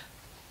away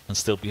and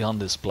still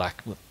beyond this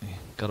black. He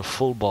got a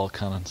full ball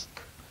cannon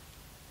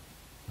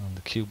and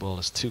the cue ball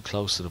is too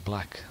close to the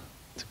black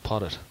to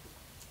pot it.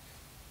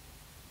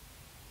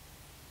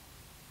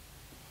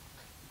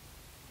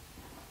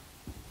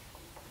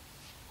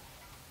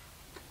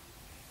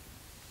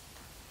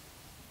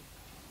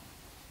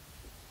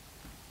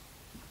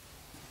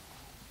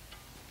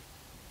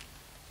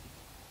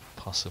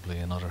 Possibly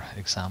another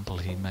example.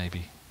 He may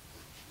be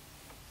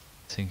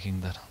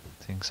thinking that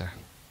things are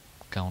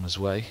going his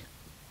way.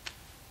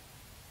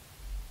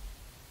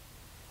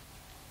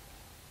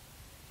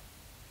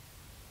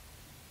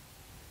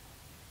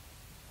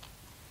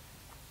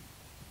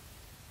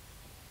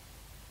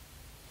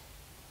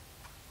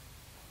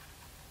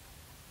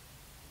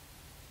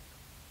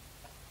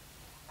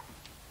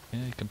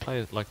 Yeah, you can play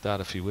it like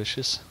that if he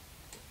wishes.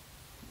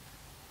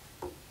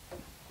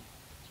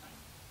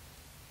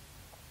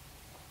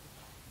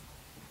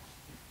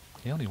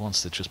 He only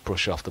wants to just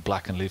brush off the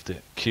black and leave the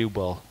cue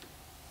ball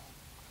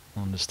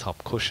on this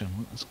top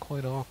cushion. It's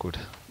quite awkward.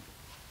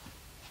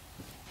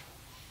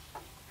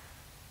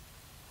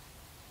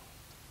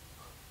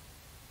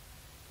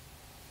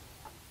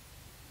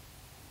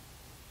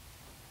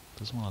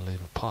 Doesn't want to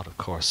leave a pot, of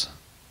course.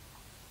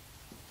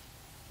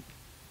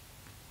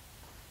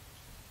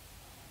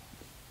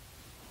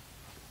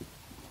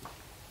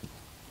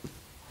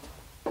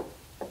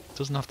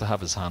 Doesn't have to have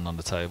his hand on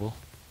the table.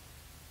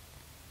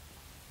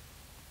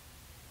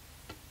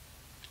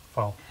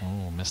 Foul.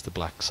 Oh, missed the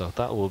black, so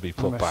that will be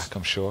put back,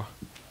 I'm sure.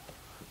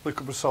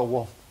 Luca Brecel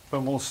 1,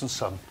 Ben Woollaston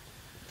 7.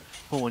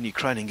 Well, when you're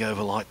craning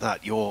over like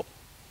that, your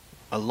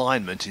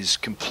alignment is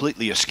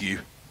completely askew.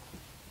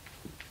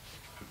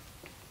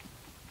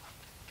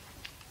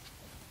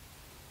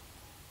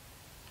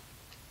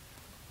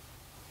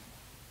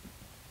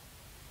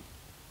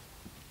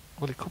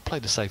 Well, he could play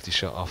the safety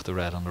shot off the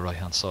red on the right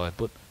hand side,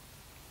 but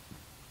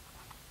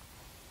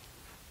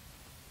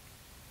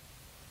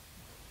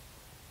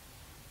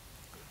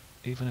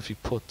even if he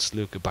puts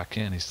Luca back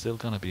in, he's still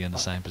going to be in the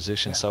same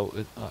position.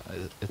 So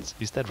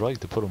he's dead right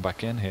to put him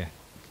back in here,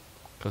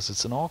 because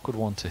it's an awkward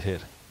one to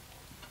hit.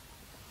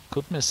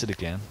 Could miss it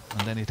again,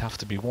 and then he'd have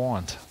to be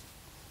warned.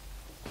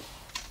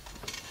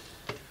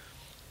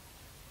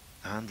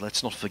 And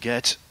let's not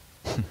forget,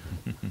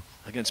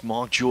 against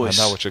Mark Joyce.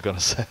 I know what you're going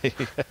to say.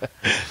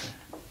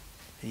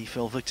 He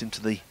fell victim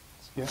to the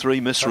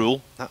 3 miss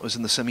rule. That was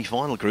in the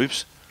semi-final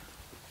groups.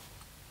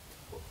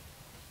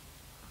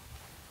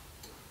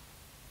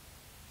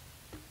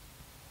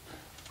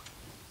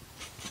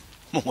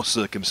 More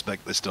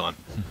circumspect this time.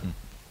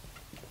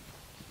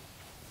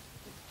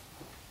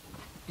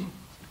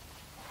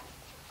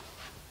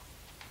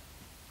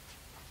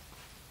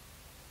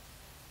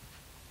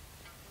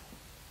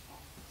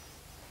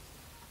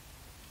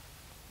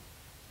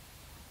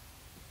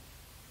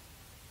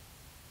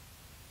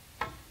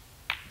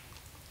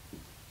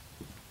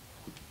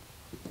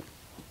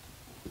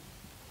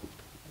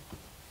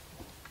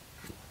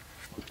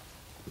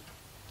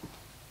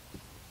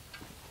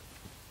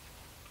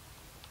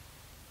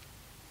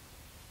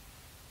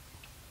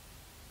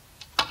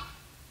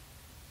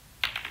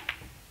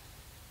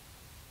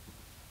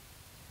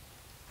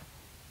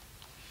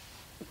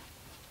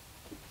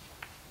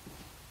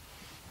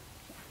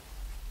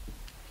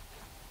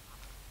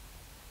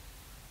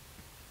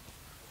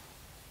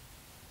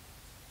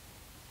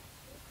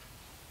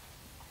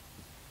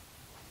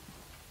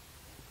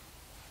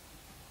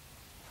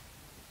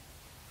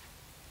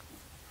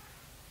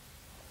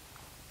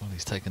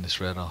 he's taking this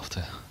red off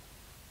the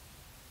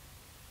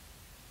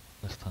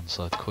left-hand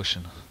side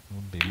cushion. It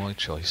wouldn't be my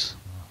choice.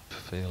 I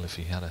feel if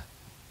he had a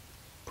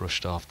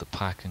brushed off the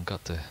pack and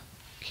got the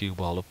cue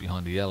ball up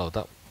behind the yellow,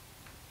 that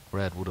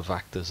red would have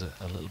acted as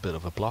a little bit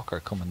of a blocker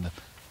coming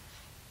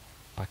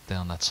back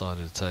down that side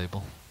of the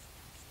table.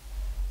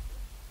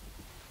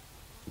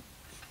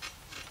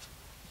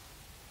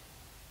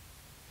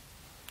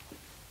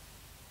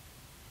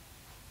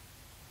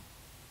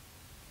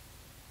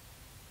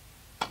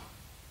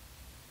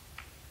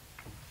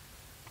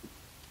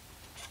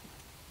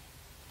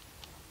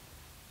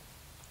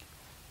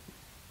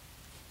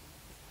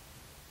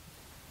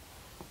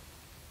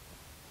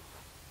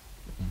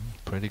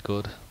 Pretty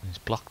good. He's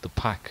blocked the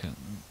pack. And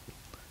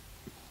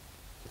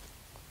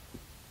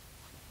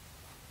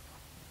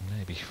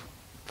maybe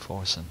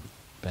forcing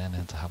Ben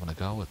into having a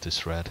go at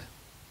this red.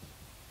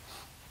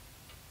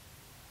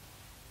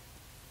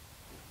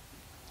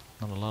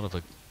 Not a lot of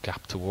a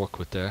gap to work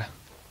with there,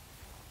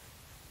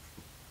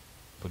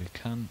 but he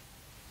can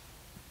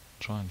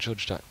try and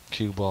judge that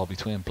cue ball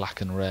between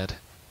black and red.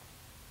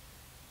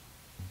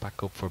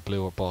 Back up for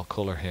bluer ball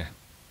colour here.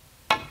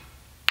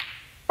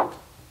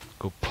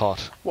 Good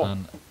pot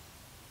and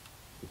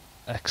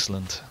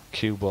excellent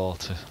cue ball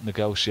to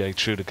negotiate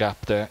through the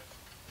gap there.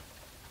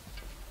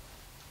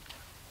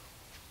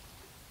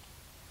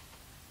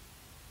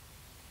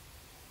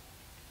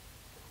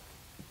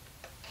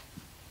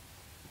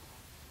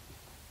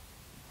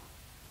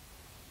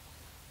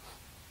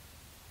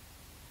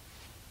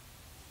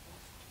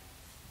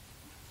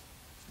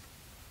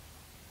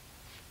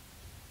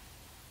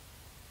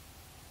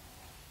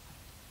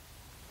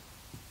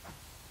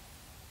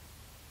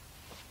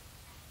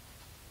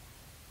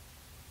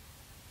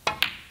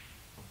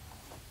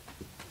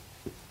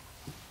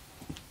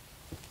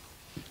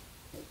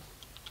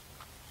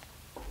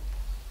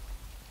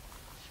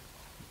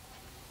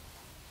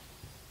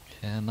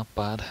 Yeah, not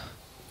bad.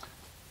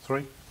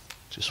 3.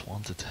 Just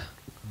wanted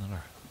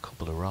another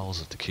couple of rolls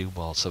at the cue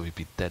ball so he'd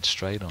be dead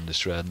straight on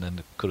this red, and then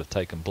it could have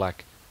taken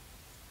black.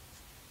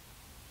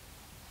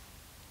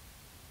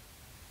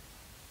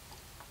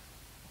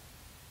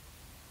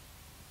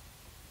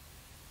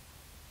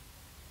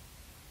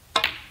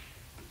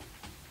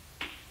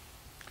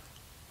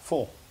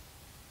 Four.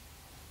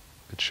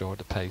 Good show at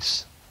the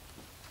pace.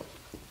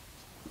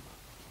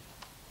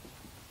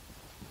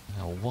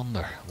 I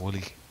wonder, will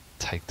he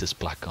take this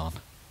black on?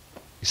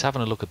 He's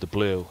having a look at the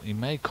blue. He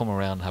may come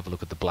around and have a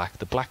look at the black.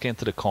 The black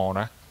into the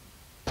corner.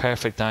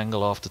 Perfect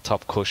angle off the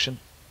top cushion.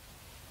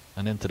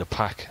 And into the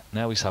pack.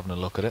 Now he's having a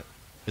look at it.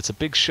 It's a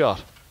big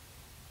shot.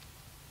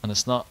 And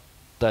it's not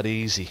that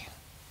easy.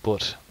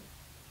 But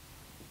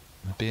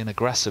it'd be an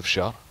aggressive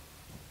shot.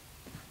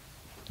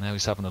 Now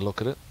he's having a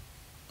look at it.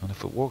 And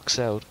if it works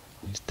out,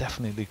 he's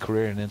definitely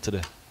careering into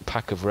the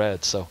pack of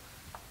red. So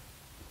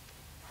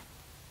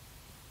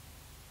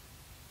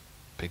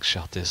big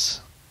shot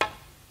this.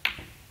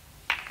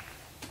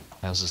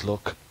 How's his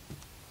look?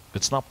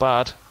 It's not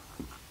bad.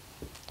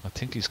 I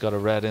think he's got a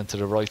red into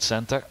the right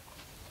centre.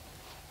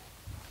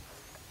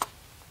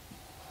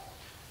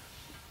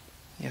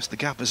 Yes, the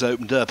gap has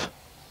opened up.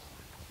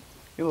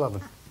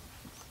 11.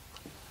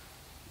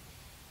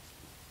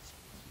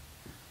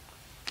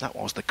 That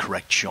was the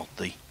correct shot,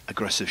 the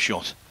aggressive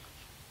shot.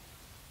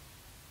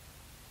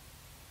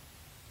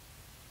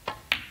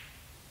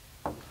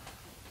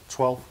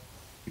 $12.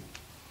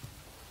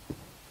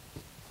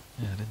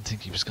 Yeah, I didn't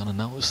think he was going to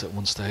notice at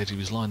one stage. He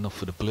was lining up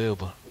for the blue,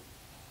 but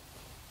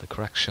the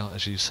correct shot,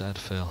 as you said,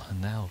 Phil.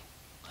 And now,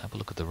 have a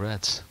look at the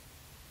reds.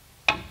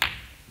 And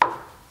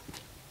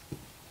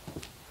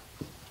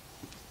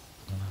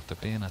after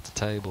being at the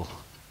table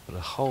for the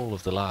whole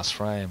of the last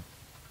frame,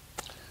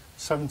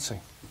 70.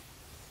 I'm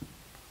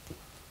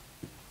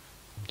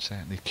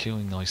certainly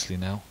cueing nicely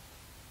now.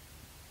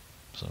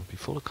 So I'll be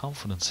full of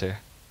confidence here.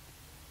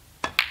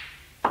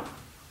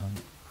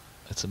 And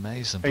it's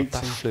amazing, but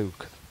that 18.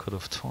 fluke could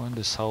have turned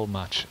this whole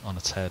match on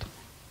its head.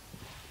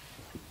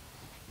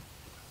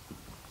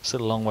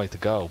 Still a long way to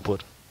go,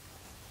 but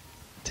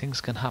things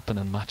can happen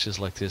in matches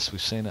like this.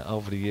 We've seen it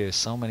over the years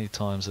so many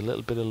times. A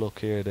little bit of luck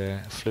here,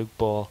 there, a fluke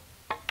ball.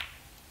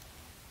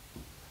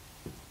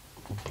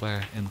 One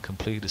player in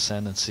complete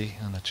ascendancy,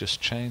 and it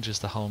just changes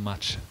the whole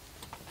match.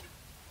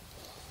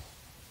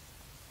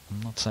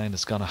 I'm not saying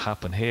it's going to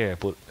happen here,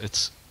 but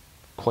it's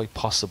quite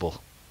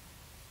possible.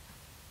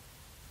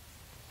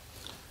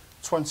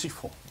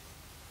 24.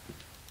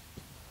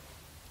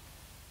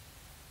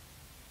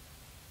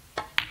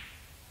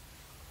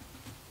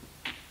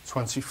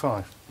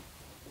 25.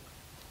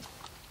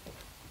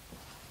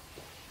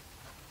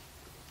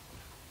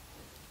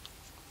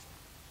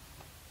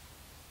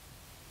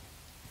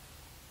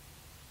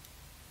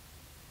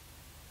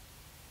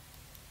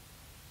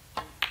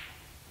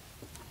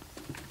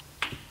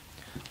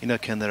 You know,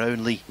 Ken, their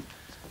only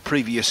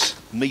previous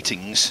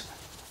meetings,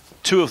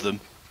 2 of them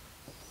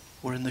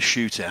were in the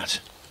shootout.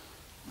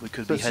 We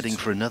could be heading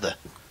for another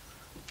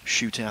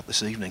shootout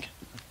this evening.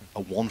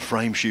 A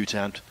one-frame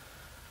shootout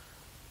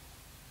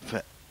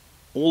for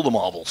all the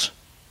marbles.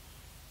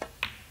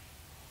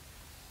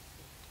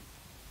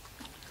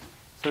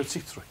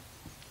 33.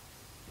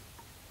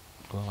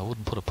 Well, I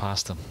wouldn't put it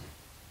past him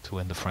to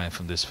win the frame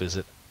from this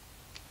visit.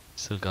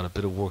 Still got a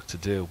bit of work to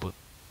do, but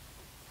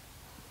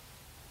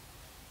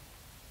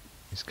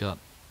he's got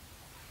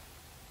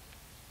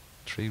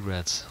 3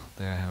 reds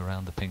there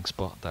around the pink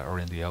spot that are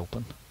in the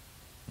open.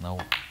 No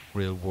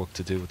real work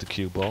to do with the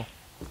cue ball.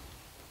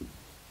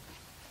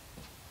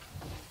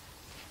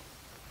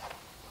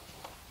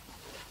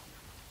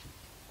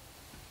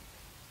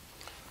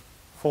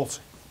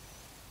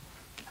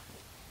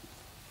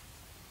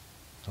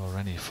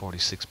 Already a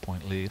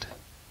 46-point lead.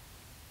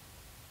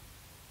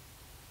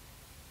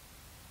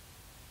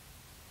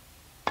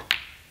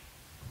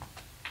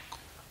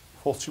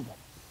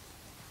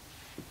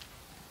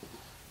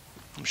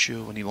 I'm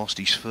sure when he lost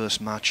his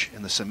first match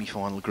in the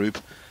semi-final group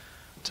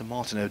to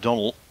Martin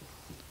O'Donnell,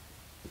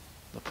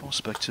 the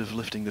prospect of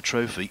lifting the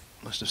trophy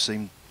must have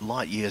seemed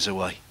light years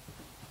away.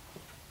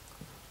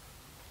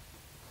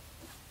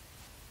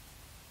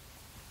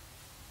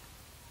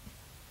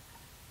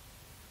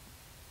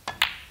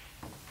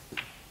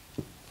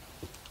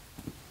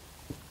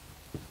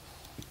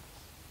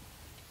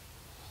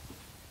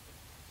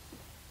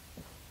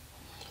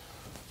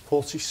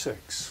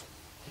 $46.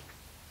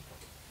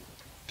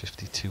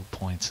 52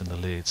 points in the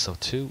lead, so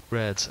 2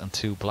 reds and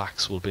 2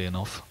 blacks will be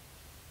enough.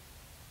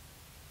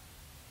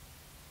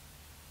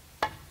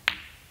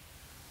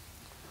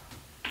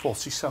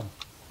 $47.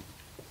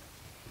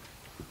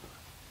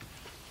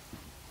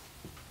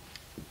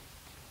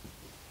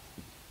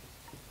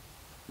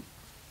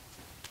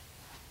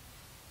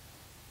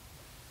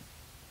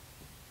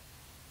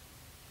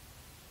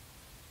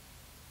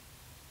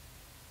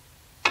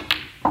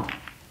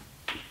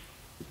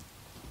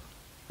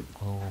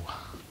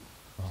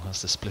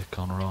 Has the split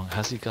gone wrong?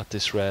 Has he got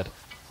this red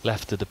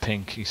left of the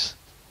pink? He's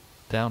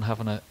down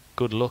having a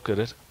good look at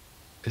it.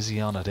 Is he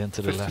on it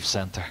into the left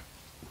centre?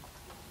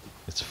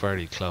 It's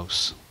very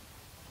close.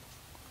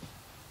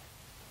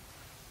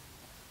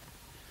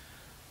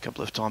 A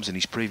couple of times in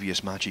his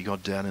previous match he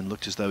got down and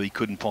looked as though he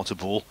couldn't pot a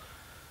ball,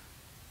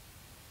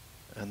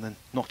 and then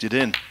knocked it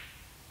in.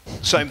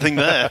 Same thing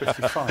there.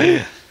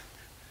 55.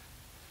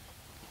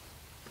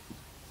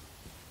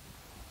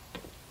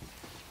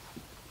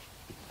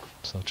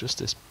 So just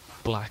this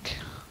black,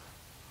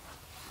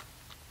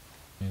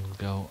 we will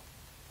go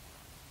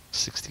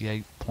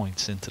 68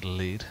 points into the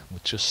lead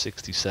with just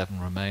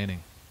 67 remaining.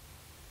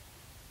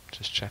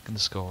 Just checking the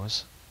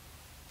scores,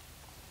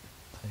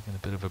 taking a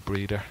bit of a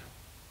breather.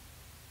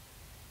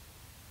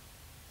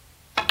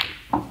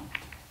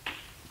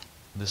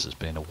 This has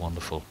been a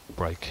wonderful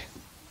break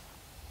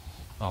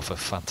off a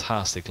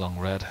fantastic long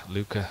red.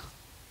 Luca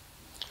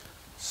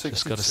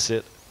just got to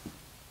sit.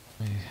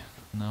 He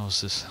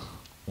knows there's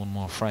one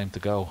more frame to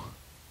go.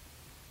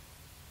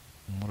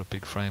 And what a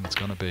big frame it's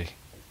going to be.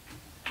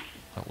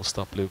 That will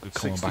stop Luca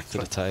coming back to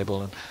the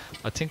table. And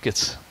I think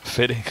it's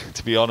fitting,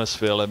 to be honest,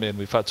 Phil. I mean,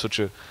 we've had such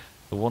a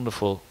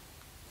wonderful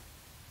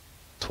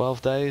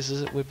 12 days,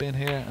 is it, we've been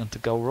here? And to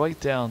go right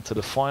down to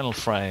the final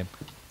frame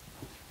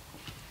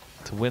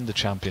to win the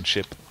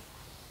championship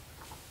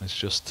is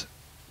just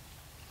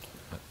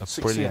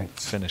a brilliant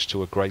finish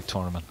to a great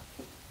tournament.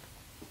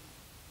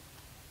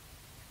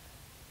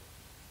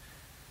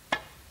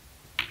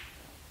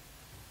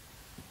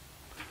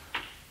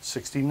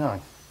 $69.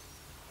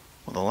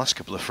 Well, the last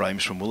couple of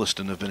frames from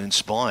Woollaston have been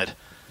inspired,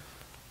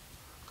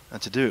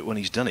 and to do it when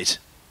he's done it,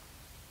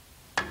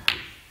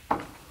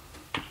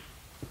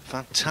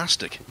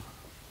 fantastic.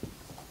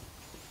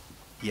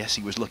 Yes,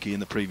 he was lucky in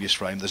the previous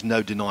frame, there's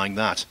no denying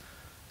that.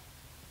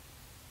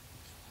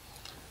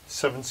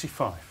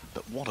 75.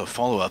 But what a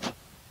follow-up.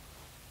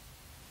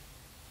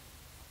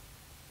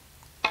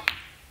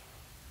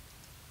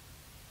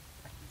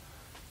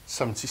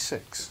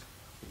 $76.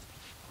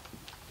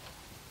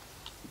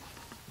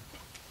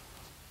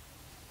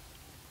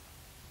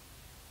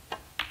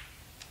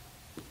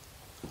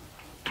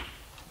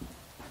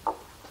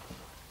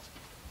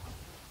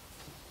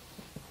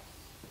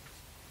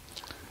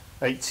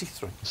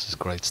 $83. This is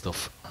great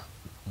stuff,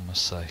 I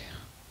must say.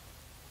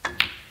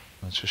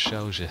 It just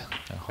shows you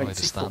how high 84.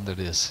 the standard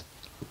is.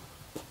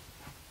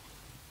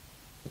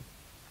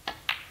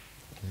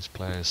 These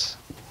players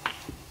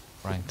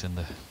ranked in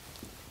the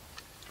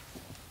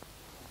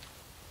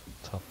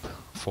top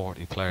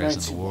 40 players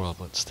 91. in the world,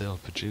 but still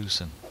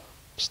producing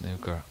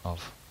snooker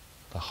of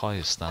the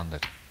highest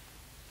standard.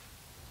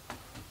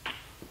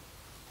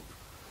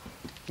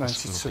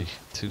 This 92. will be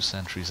 2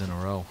 centuries in a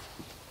row.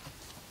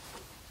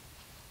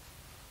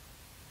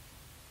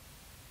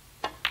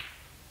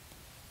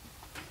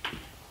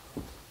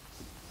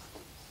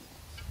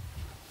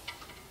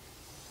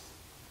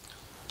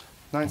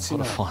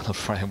 What a final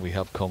frame we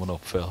have coming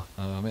up, Phil.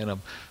 I mean,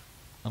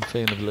 I'm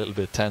feeling a little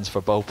bit tense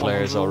for both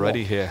players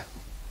already here.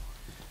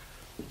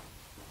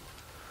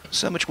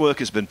 So much work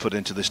has been put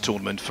into this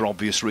tournament for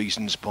obvious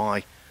reasons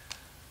by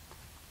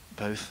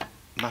both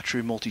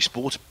Matchroom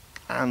Multisport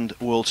and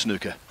World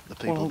Snooker. The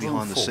people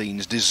behind the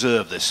scenes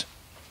deserve this.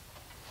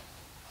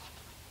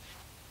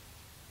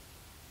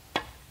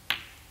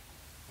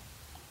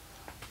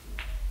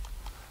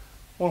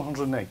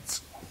 108.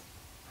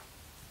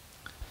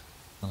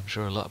 I'm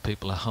sure a lot of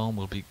people at home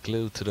will be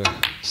glued to their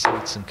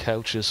seats and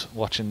couches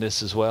watching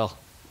this as well.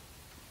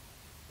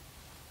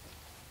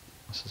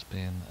 This has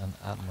been an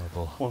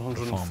admirable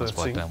performance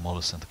by 113. Ben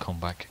Woollaston to come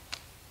back.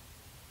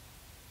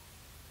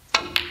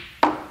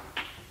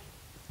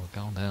 We're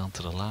going down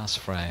to the last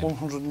frame.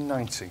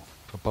 190.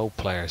 For both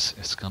players,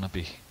 it's going to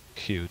be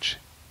huge.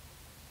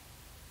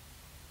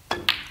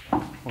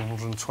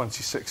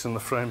 126 in the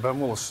frame, Ben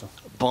Woollaston.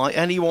 By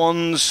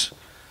anyone's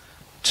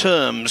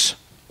terms,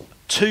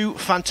 two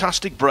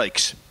fantastic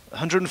breaks,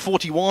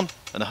 141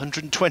 and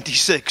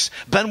 126.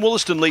 Ben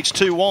Woollaston leads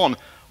 2-1.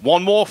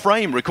 One more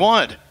frame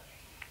required.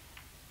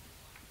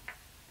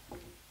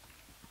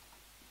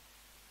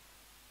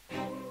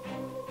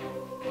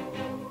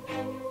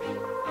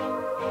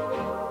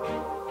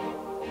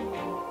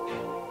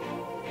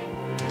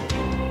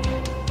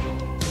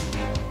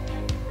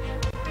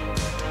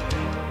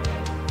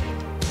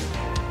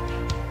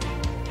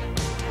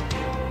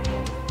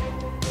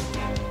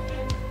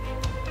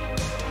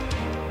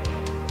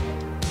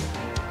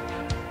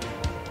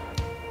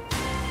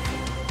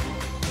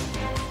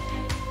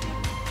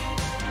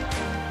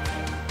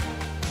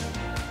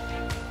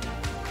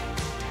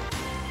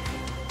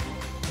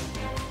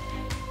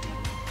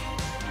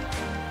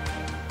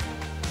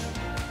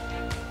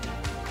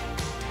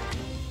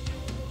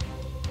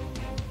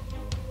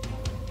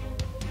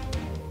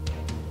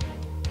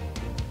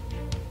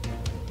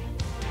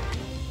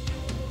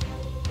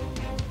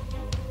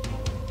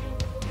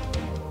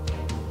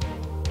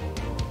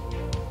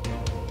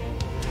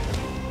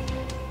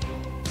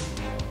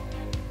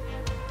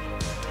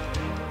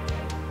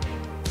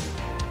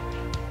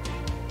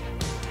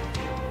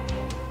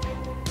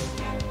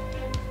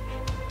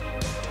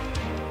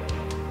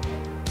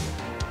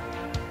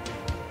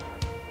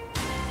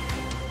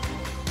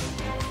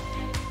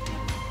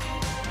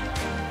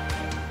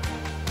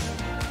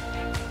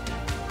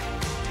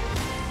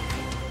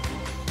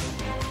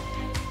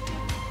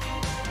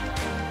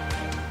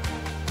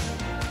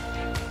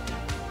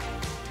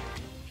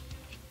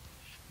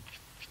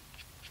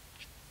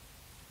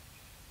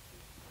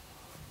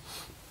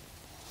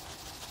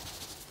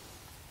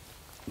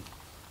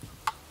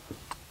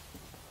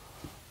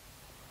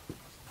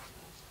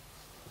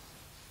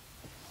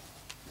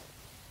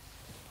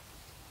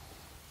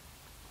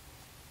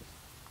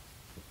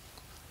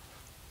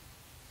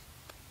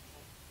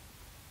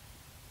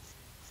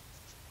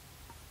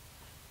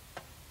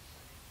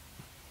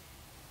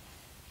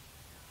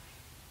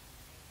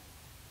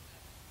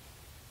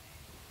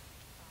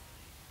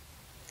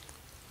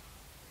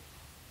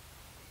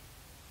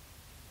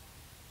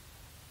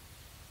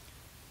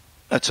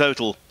 A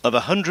total of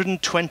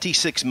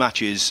 126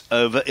 matches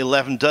over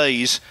 11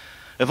 days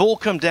have all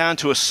come down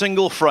to a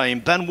single frame.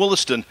 Ben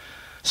Woollaston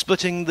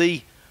splitting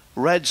the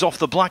reds off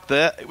the black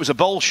there. It was a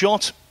bowl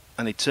shot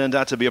and it turned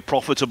out to be a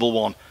profitable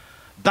one.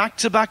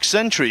 Back-to-back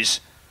centuries.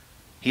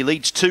 He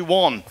leads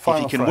 2-1.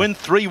 If he can win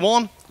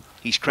 3-1,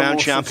 he's crowned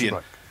champion.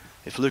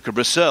 If Luca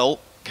Brecel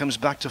comes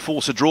back to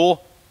force a draw,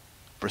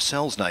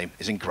 Brecel's name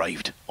is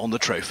engraved on the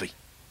trophy.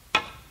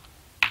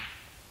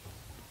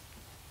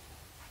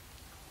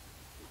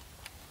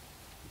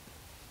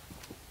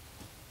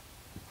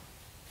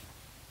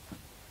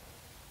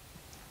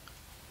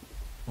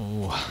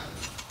 Oh,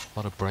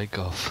 what a break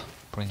off,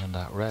 bringing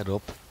that red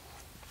up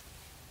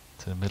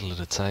to the middle of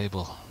the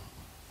table.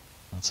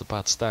 That's a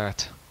bad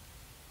start.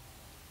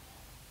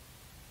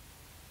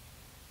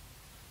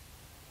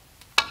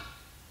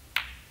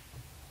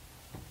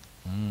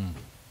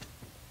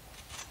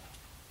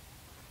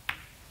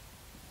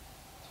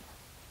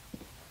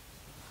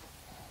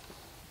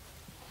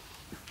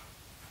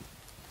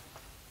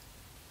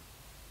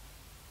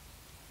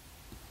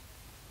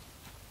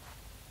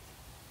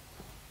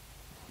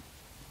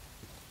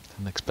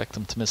 Didn't expect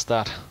them to miss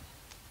that.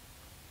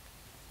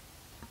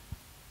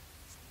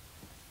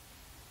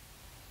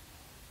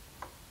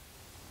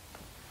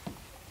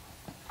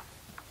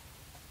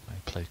 I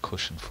play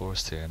cushion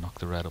first here, knock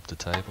the red up the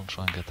table,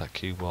 try and get that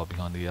cue ball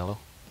behind the yellow.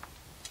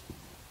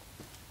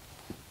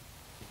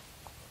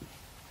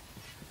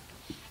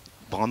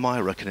 By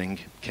my reckoning,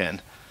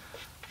 Ken,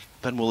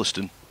 Ben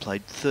Woollaston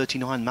played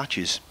 39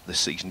 matches this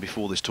season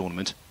before this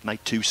tournament,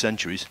 made 2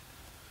 centuries.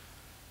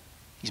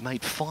 He's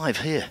made 5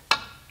 here.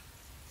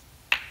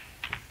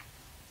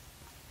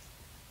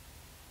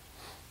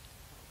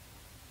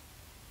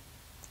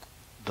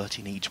 But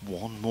he needs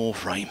one more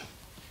frame.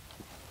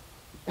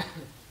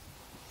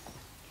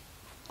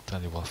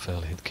 Tell you what,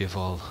 Phil, he'd give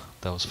all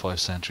those 5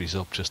 centuries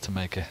up just to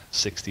make a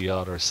 60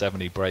 odd or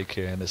 70 break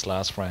here in this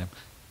last frame.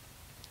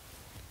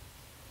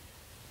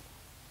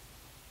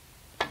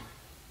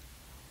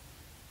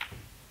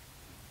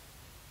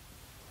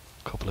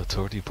 Couple of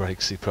 30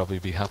 breaks he'd probably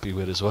be happy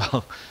with as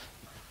well.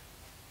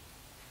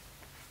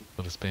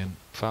 But it's been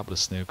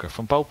fabulous snooker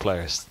from both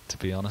players, to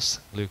be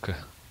honest. Luca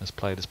has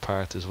played his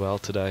part as well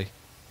today.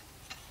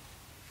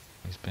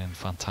 He's been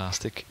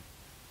fantastic.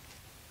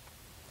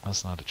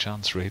 Hasn't had a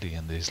chance really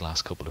in these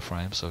last couple of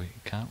frames, so he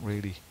can't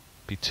really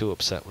be too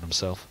upset with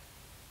himself.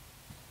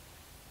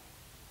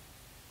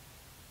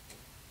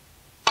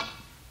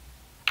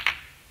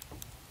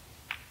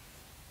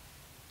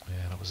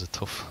 was a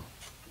tough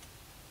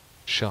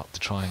shot to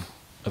try and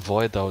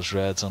avoid those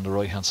reds on the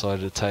right hand side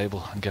of the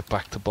table and get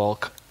back to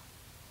balk.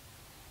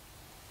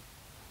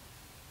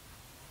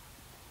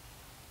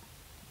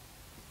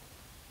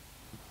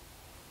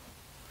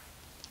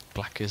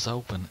 Black is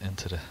open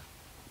into the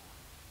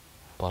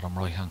bottom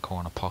right hand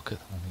corner pocket,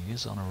 and he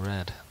is on a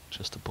red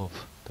just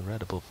above the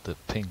red above the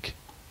pink.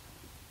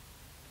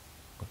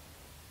 But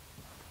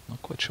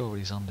not quite sure where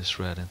he's on this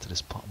red into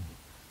this bottom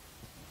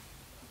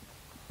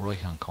right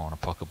hand corner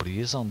pocket, but he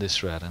is on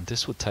this red, and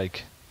this would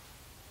take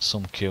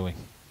some queuing.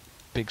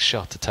 Big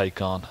shot to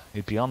take on.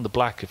 He'd be on the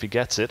black if he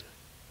gets it.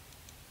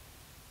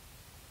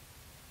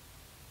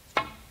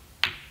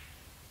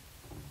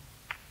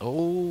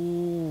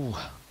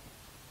 Oh,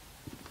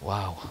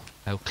 wow,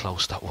 how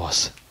close that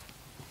was.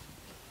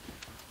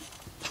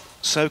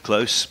 So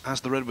close,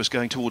 as the red was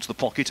going towards the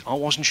pocket, I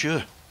wasn't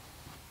sure.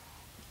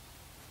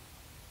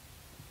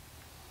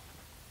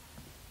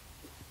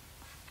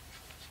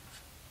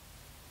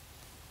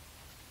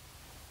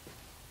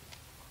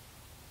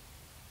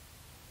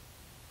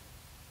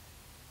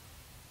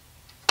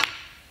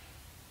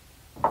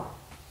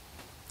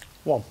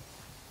 One.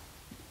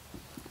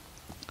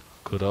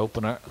 Good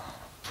opener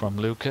from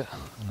Luca.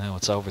 Now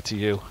it's over to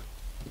you.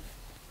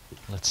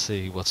 Let's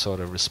see what sort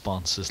of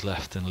response is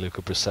left in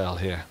Luca Brecel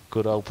here.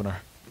 Good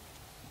opener,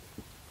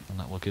 and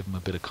that will give him a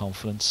bit of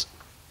confidence.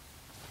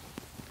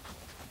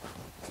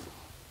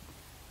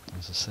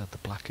 As I said, the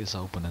black is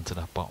open into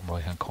that bottom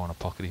right hand corner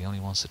pocket. He only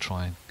wants to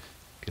try and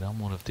get on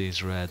one of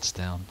these reds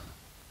down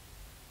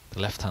the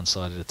left hand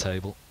side of the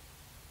table.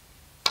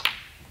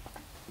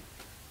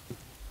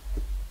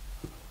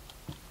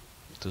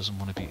 Doesn't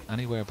want to be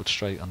anywhere but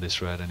straight on this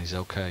red, and he's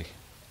okay.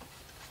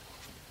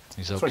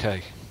 He's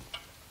okay.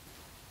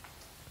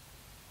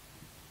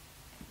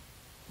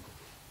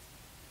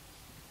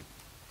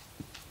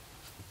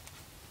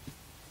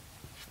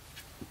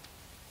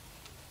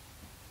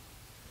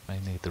 May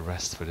need the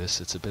rest for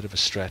this. It's a bit of a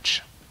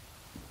stretch.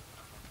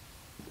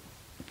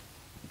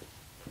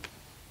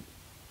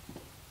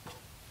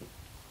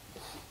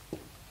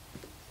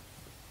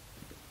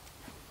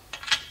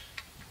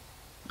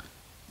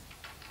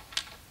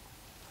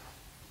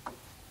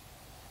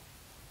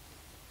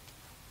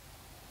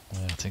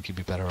 I think he'd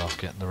be better off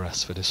getting the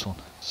rest for this one.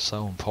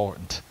 So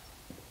important.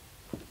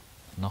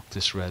 Knock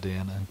this red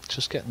in and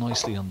just get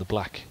nicely on the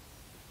black.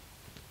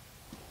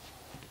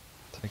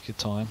 Take your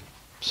time.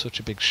 Such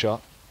a big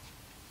shot.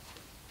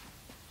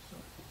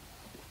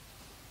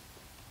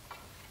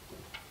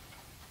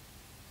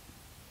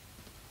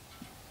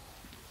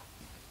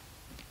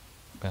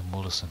 Ben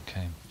Woollaston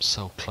came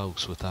so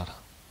close with that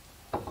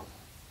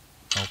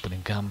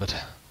opening gambit.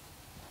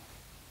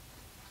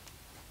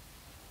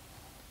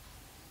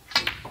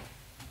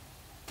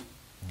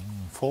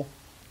 Four.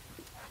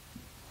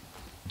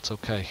 It's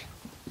okay.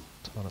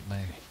 Thought it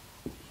may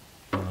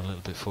run a little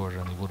bit further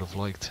than he would have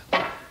liked.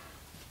 And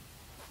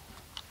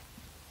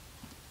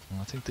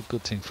I think the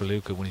good thing for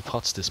Luca, when he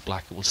pots this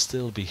black, it will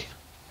still be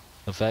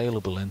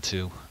available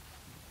into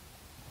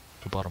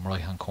the bottom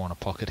right hand corner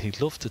pocket. He'd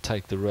love to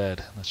take the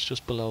red that's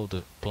just below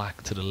the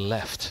black to the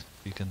left.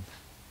 If you can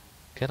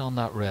get on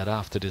that red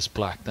after this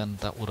black, then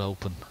that would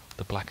open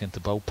the black into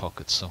both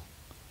pockets. So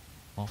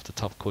off the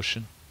top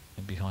cushion,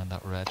 in behind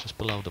that red, just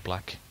below the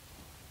black.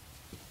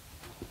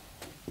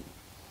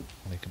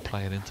 And he can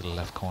play it into the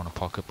left corner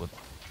pocket, but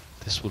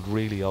this would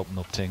really open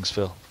up things,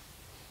 Phil.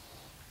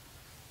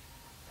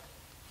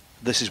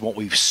 This is what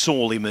we've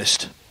sorely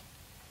missed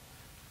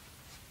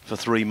for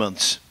 3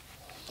 months.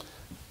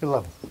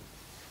 11.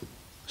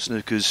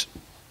 Snooker's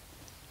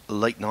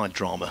late night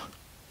drama.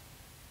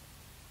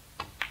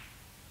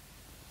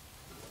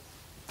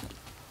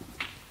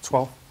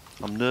 12.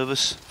 I'm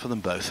nervous for them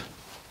both.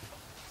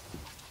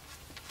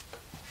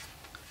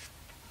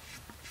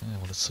 Yeah,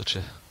 well, it's such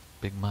a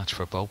big match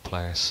for both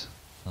players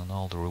and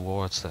all the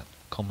rewards that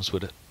comes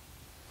with it.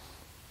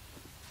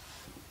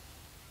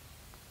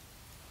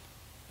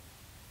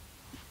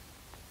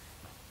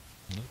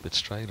 A little bit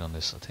straight on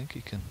this. I think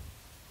he can.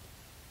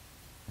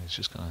 He's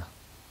just gonna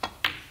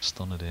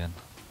stun it in.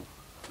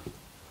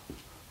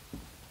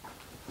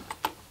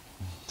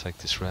 Take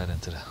this red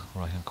into the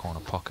right hand corner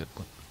pocket,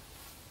 but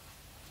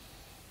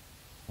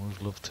I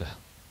would love to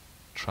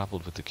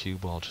travel with the cue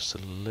ball just a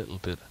little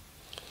bit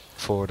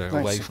further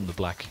away from the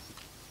black.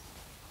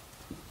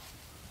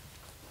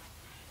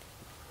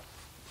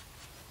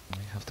 You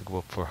have to go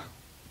up for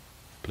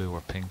blue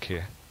or pink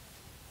here.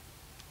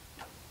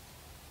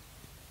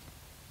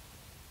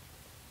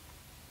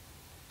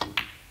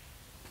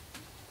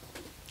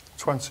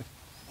 $20.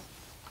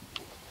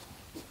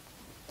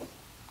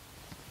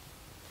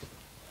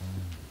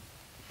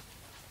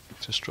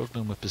 Just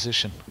struggling with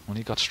position when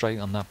he got straight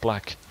on that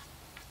black.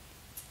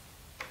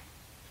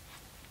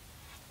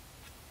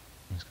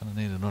 He's going to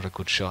need another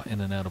good shot in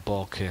and out of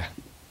balk here.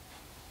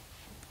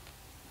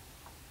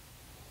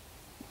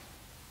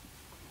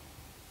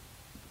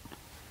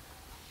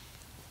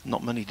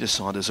 Not many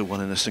deciders are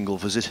won in a single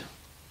visit.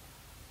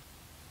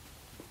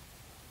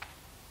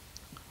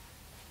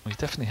 He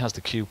definitely has the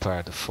cue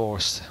part to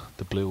force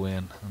the blue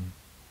in and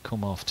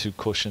come off 2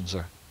 cushions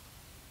or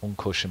 1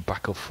 cushion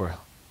back up for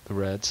the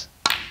reds.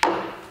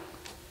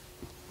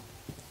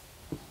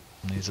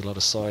 Needs a lot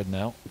of side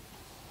now.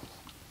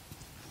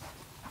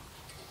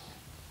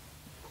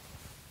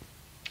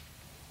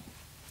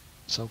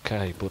 It's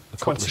okay, but a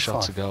couple of 25.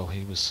 shots ago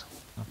he was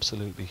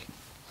absolutely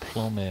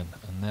plumb in,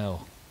 and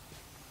now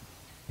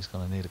he's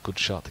going to need a good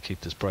shot to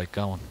keep this break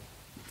going.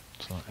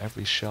 So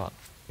every shot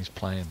he's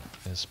playing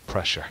is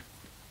pressure.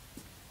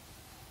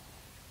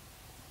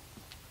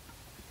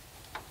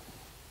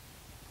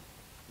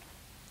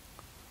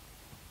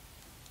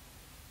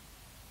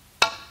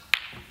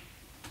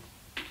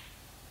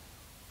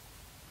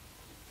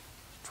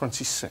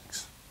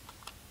 $26.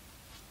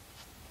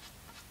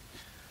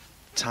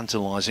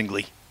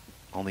 Tantalisingly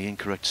on the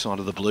incorrect side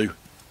of the blue.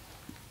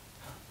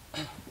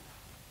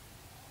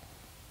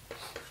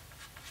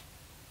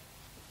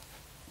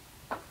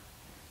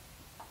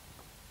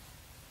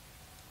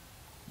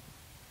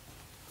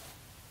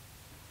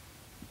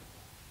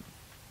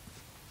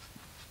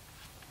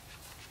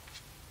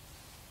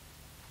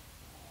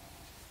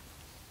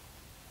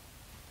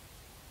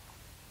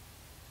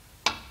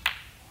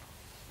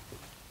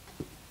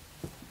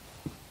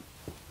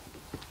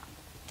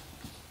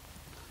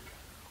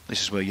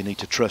 This is where you need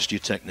to trust your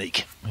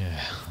technique.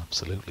 Yeah,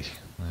 absolutely.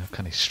 Now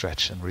can he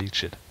stretch and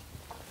reach it?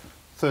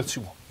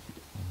 31.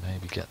 And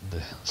maybe getting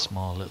the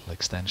small little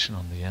extension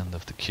on the end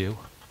of the cue.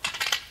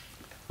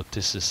 But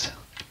this is,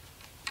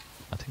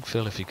 I think,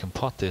 Phil, if he can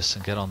pot this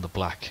and get on the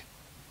black,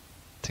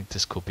 I think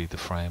this could be the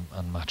frame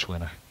and match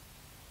winner.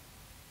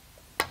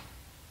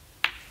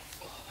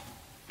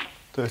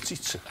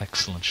 32.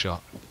 Excellent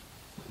shot.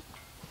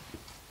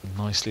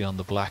 Nicely on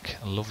the black,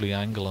 a lovely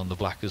angle on the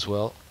black as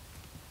well.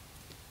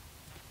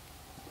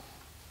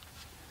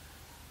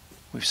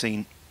 We've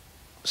seen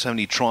so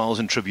many trials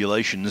and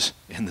tribulations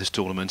in this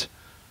tournament.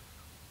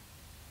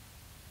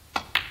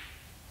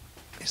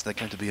 Is there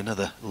going to be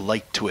another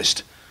late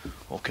twist,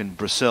 or can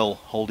Brecel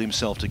hold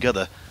himself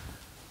together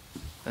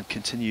and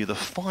continue the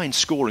fine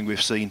scoring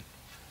we've seen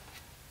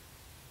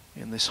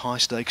in this high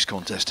stakes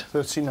contest?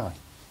 39.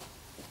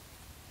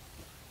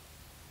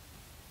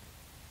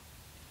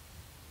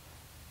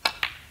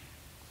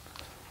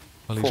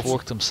 Well, he's 40.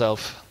 worked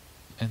himself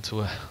into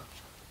a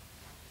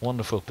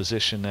wonderful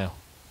position now.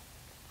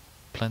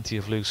 Plenty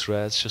of loose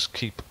reds, just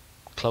keep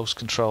close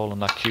control on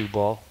that cue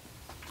ball.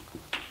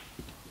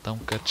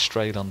 Don't get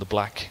straight on the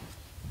black.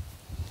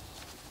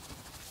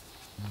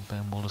 And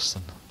Ben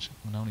Woollaston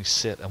can only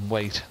sit and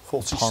wait,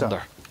 47.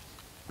 ponder.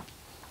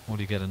 Will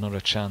he get another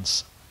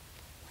chance?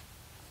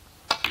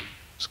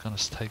 It's going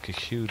to take a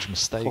huge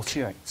mistake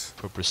 48.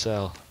 for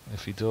Brecel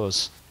if he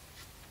does.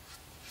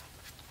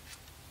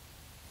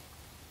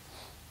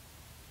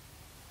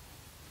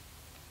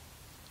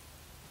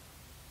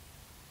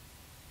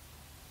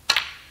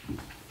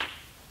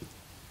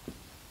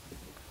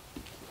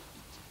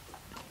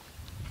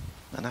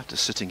 And after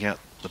sitting out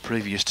the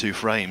previous 2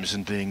 frames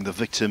and being the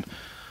victim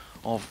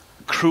of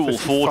cruel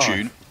 55.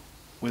 fortune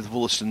with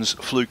Woollaston's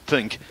fluke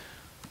pink,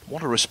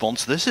 what a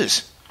response this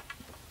is.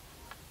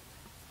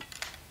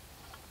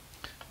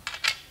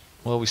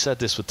 Well, we said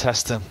this would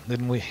test him,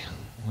 didn't we?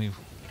 We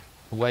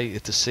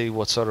waited to see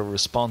what sort of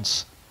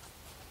response,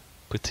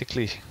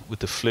 particularly with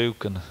the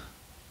fluke and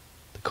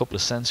the couple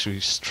of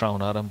centuries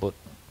thrown at him, but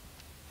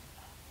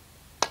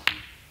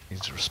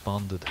he's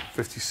responded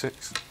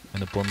 56.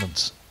 in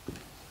abundance.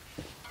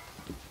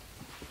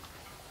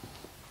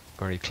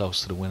 Very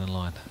close to the winning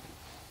line.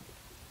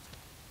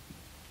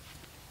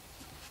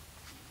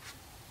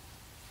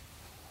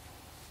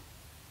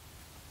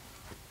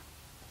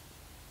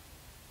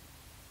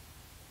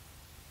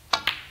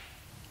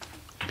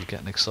 Be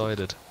getting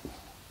excited.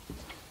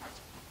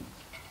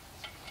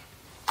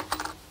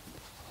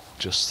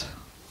 Just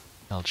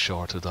held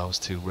short of those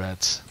 2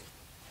 reds.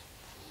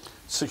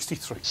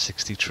 63.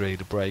 63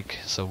 to break,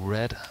 so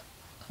red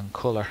and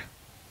colour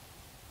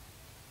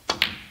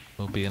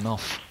will be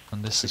enough.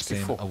 And this has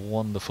 64. been a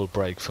wonderful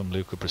break from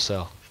Luca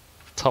Brecel.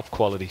 Top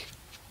quality.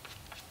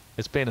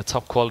 It's been a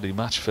top quality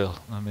match, Phil.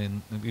 I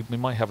mean, we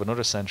might have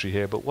another century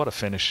here, but what a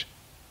finish.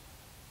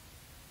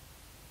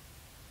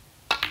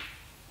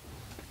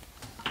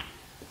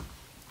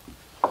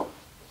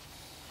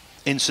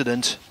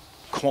 Incident,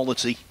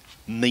 quality,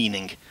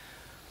 meaning.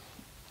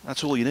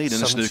 That's all you need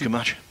in a 70. snooker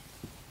match.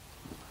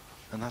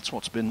 And that's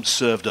what's been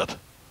served up.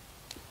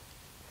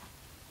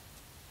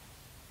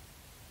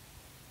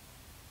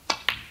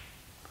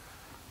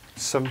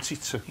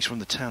 72. He's from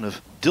the town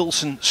of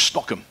Dilsen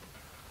Stockham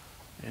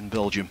in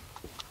Belgium.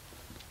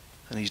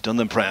 And he's done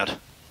them proud.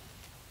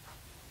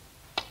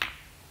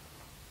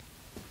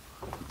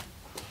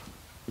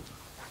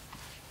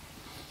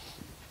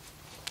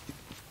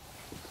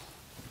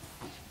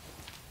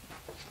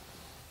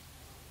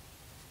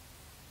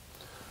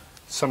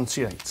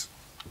 $78.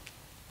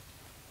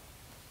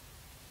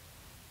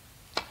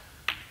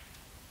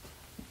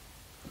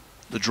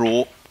 The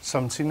draw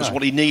 79. was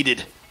what he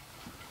needed.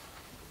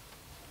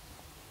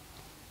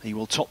 He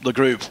will top the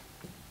group.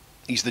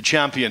 He's the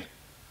champion.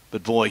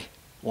 But boy,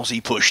 was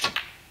he pushed.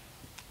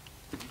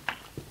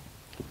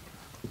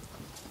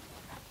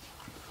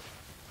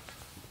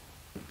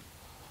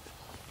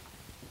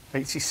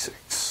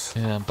 $86.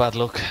 Yeah, and bad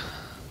luck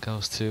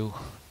goes to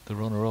the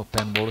runner-up,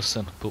 Ben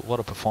Woollaston. But what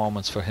a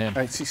performance for him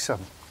 $87.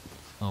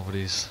 over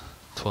these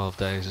 12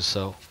 days or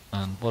so.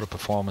 And what a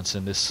performance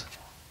in this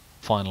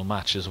final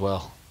match as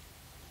well.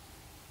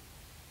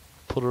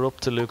 Put her up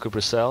to Luca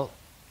Brecel.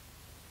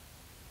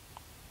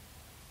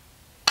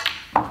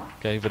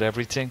 Gave it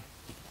everything.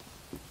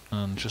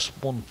 And just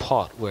one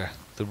pot where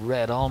the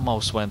red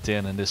almost went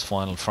in this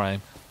final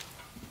frame.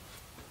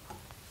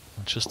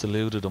 And just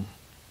eluded him.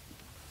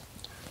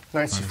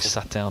 And he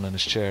sat down in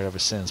his chair ever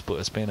since. But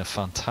it's been a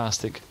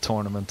fantastic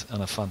tournament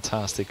and a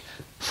fantastic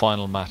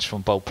final match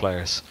from both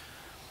players.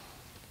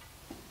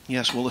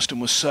 Yes,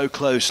 Woollaston was so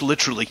close,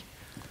 literally.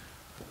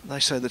 They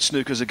say that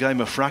snooker's a game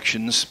of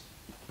fractions.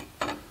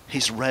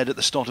 His red at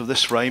the start of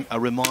this frame, a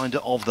reminder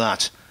of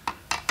that.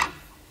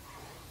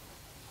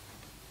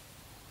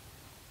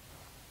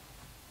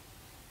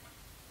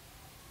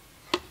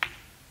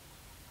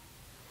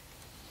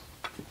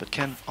 But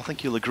Ken, I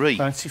think you'll agree.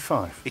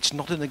 95. It's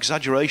not an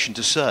exaggeration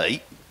to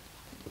say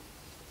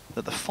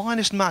that the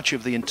finest match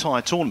of the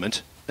entire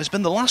tournament has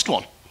been the last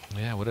one.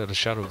 Yeah, without a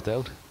shadow of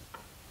doubt.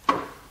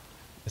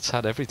 It's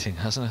had everything,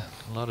 hasn't it?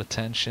 A lot of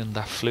tension,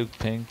 that fluke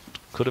ping.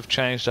 Could have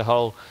changed the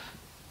whole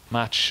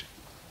match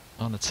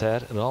on its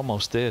head. It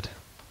almost did.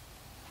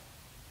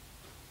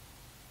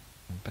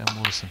 And Ben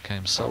Woollaston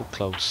came so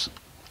close.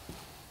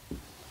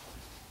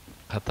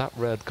 Had that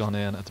red gone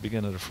in at the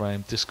beginning of the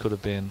frame, this could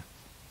have been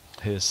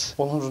his.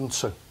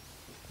 102.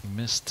 He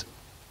missed.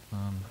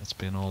 It's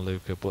been all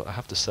Luca, but I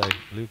have to say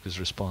Luca's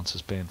response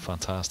has been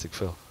fantastic,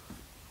 Phil.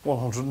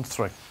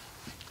 103.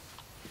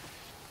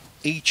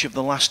 Each of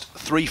the last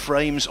 3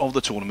 frames of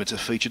the tournament have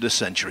featured a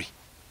century.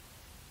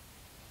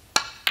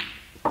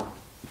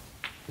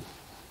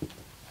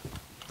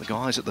 The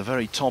guys at the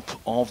very top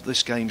of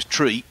this game's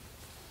tree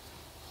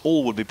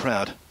all would be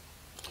proud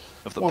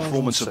of the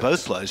performance of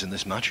both players in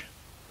this match.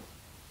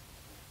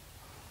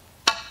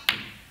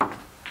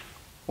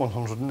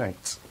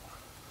 108.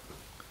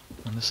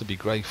 And this would be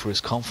great for his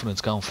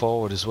confidence going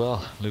forward as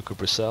well. Luca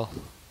Brecel,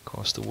 of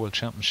course, the World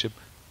Championship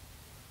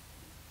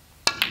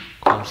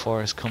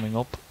qualifiers coming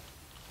up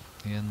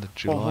at the end of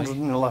July.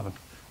 111.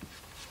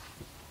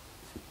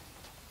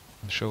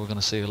 I'm sure we're going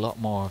to see a lot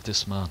more of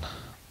this man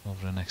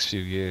over the next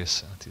few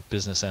years at the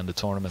business end of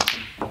tournaments.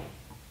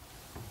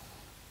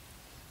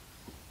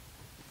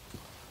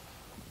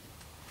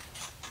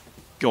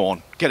 Go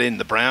on, get in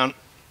the brown.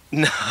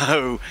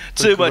 No,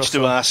 too much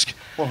to ask.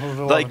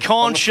 They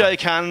can't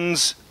shake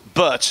hands,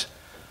 but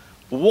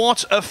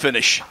what a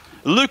finish.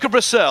 Luca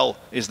Brecel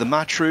is the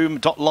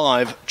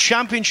Matchroom.live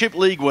Championship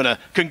League winner.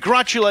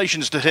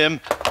 Congratulations to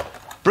him.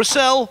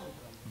 Brecel,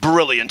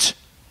 brilliant.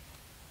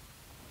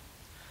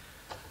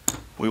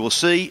 We will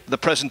see the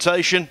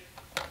presentation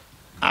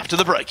after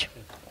the break.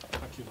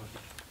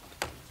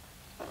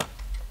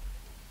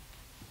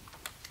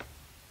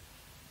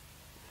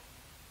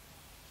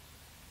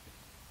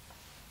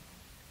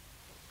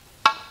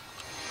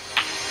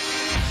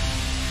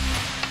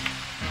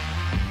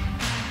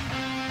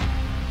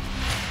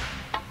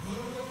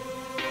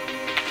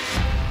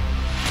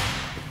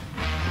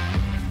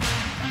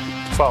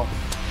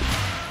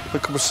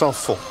 Look at myself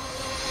full.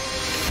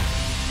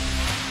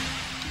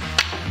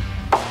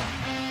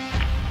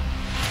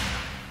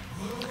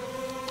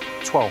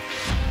 $12.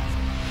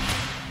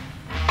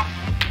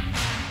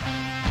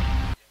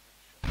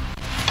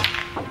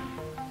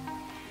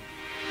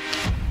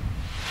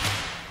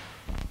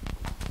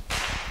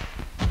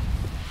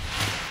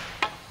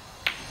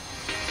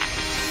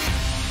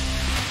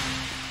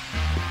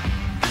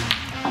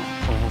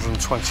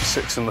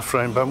 $126 in the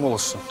frame, Ben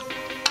Woollaston.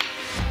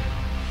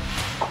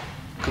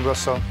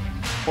 Brecel,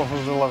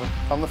 111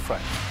 on the frame.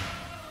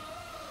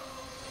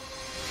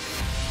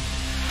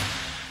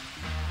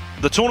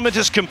 The tournament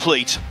is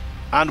complete,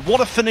 and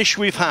what a finish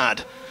we've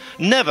had.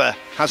 Never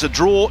has a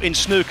draw in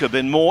snooker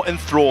been more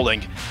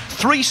enthralling.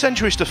 3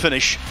 centuries to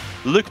finish.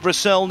 Luca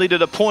Brecel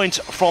needed a point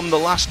from the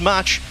last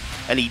match,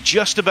 and he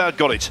just about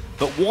got it.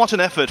 But what an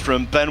effort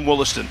from Ben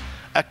Woollaston.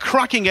 A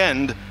cracking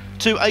end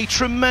to a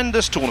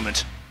tremendous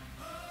tournament.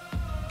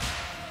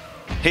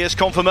 Here's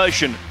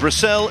confirmation.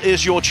 Brecel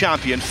is your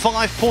champion.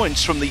 5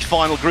 points from the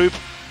final group.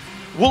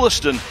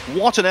 Woollaston,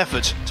 what an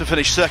effort to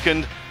finish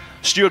second.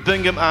 Stuart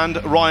Bingham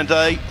and Ryan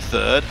Day,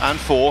 third and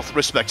fourth,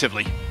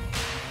 respectively.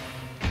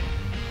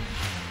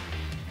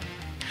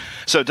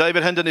 So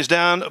David Hendon is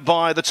down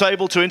by the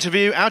table to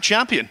interview our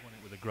champion.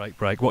 With a great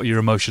break. What are your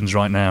emotions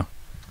right now?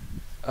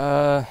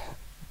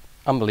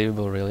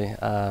 Unbelievable, really.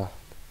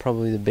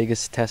 Probably the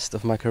biggest test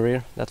of my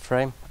career, that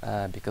frame,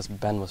 because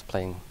Ben was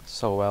playing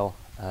so well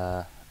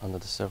under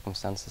the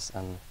circumstances,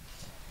 and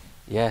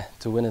yeah,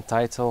 to win a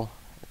title,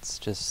 it's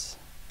just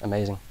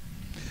amazing.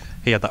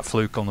 He had that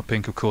fluke on the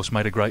pink, of course,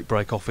 made a great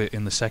break off it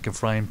in the second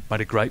frame, made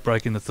a great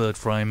break in the third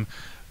frame,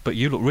 but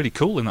you look really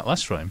cool in that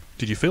last frame.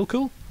 Did you feel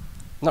cool?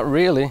 Not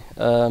really.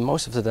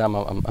 Most of the time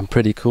I'm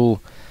pretty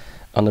cool.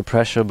 under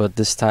pressure, but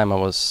this time I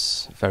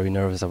was very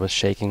nervous. I was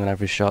shaking on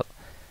every shot.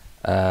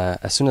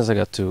 As soon as I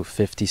got to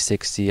 50,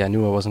 60, I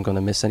knew I wasn't going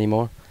to miss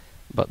anymore.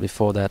 But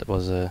before that, it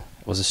was a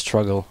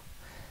struggle.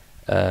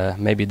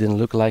 Maybe it didn't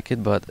look like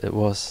it, but it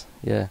was,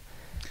 yeah.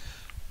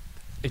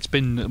 It's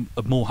been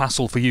a more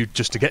hassle for you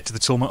just to get to the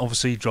tournament,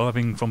 obviously,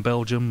 driving from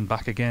Belgium,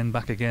 back again,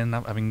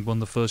 having won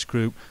the first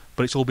group.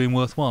 But it's all been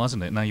worthwhile,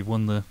 hasn't it? Now you've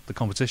won the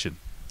competition.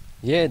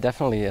 Yeah,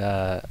 definitely.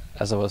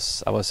 As I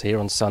was here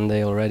on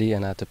Sunday already,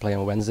 and I had to play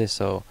on Wednesday,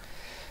 so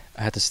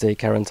I had to stay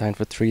quarantined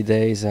for 3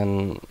 days.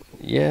 And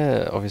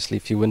yeah, obviously,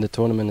 if you win the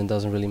tournament, it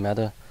doesn't really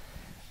matter.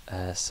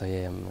 So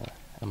yeah,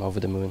 I'm over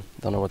the moon.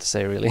 Don't know what to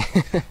say really.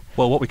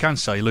 Well, what we can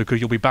say, Luca,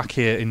 you'll be back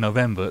here in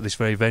November at this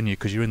very venue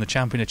because you're in the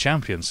Champion of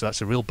Champions. So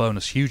that's a real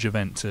bonus, huge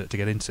event to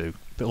get into.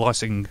 Bit of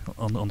icing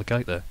on the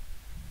cake there.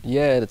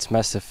 Yeah, that's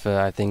massive.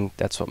 I think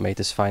that's what made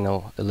this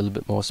final a little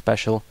bit more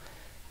special,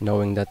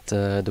 knowing that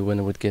the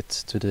winner would get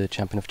to the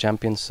Champion of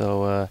Champions.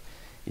 So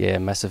yeah,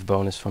 massive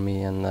bonus for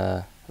me,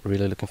 and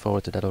really looking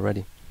forward to that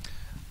already.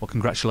 Well,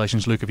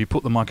 congratulations, Luca. If you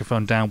put the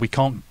microphone down, we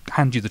can't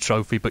hand you the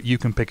trophy, but you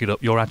can pick it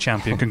up. You're our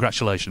champion.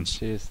 Congratulations.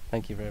 Cheers.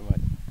 Thank you very much.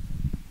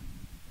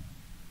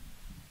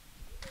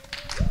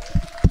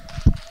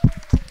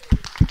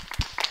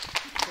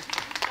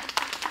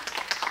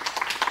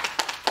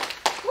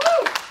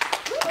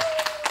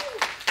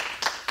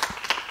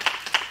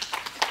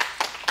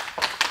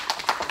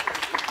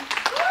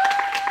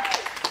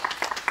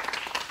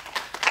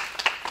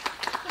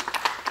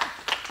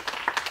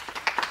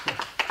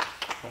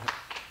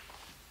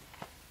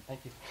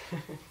 Thank you.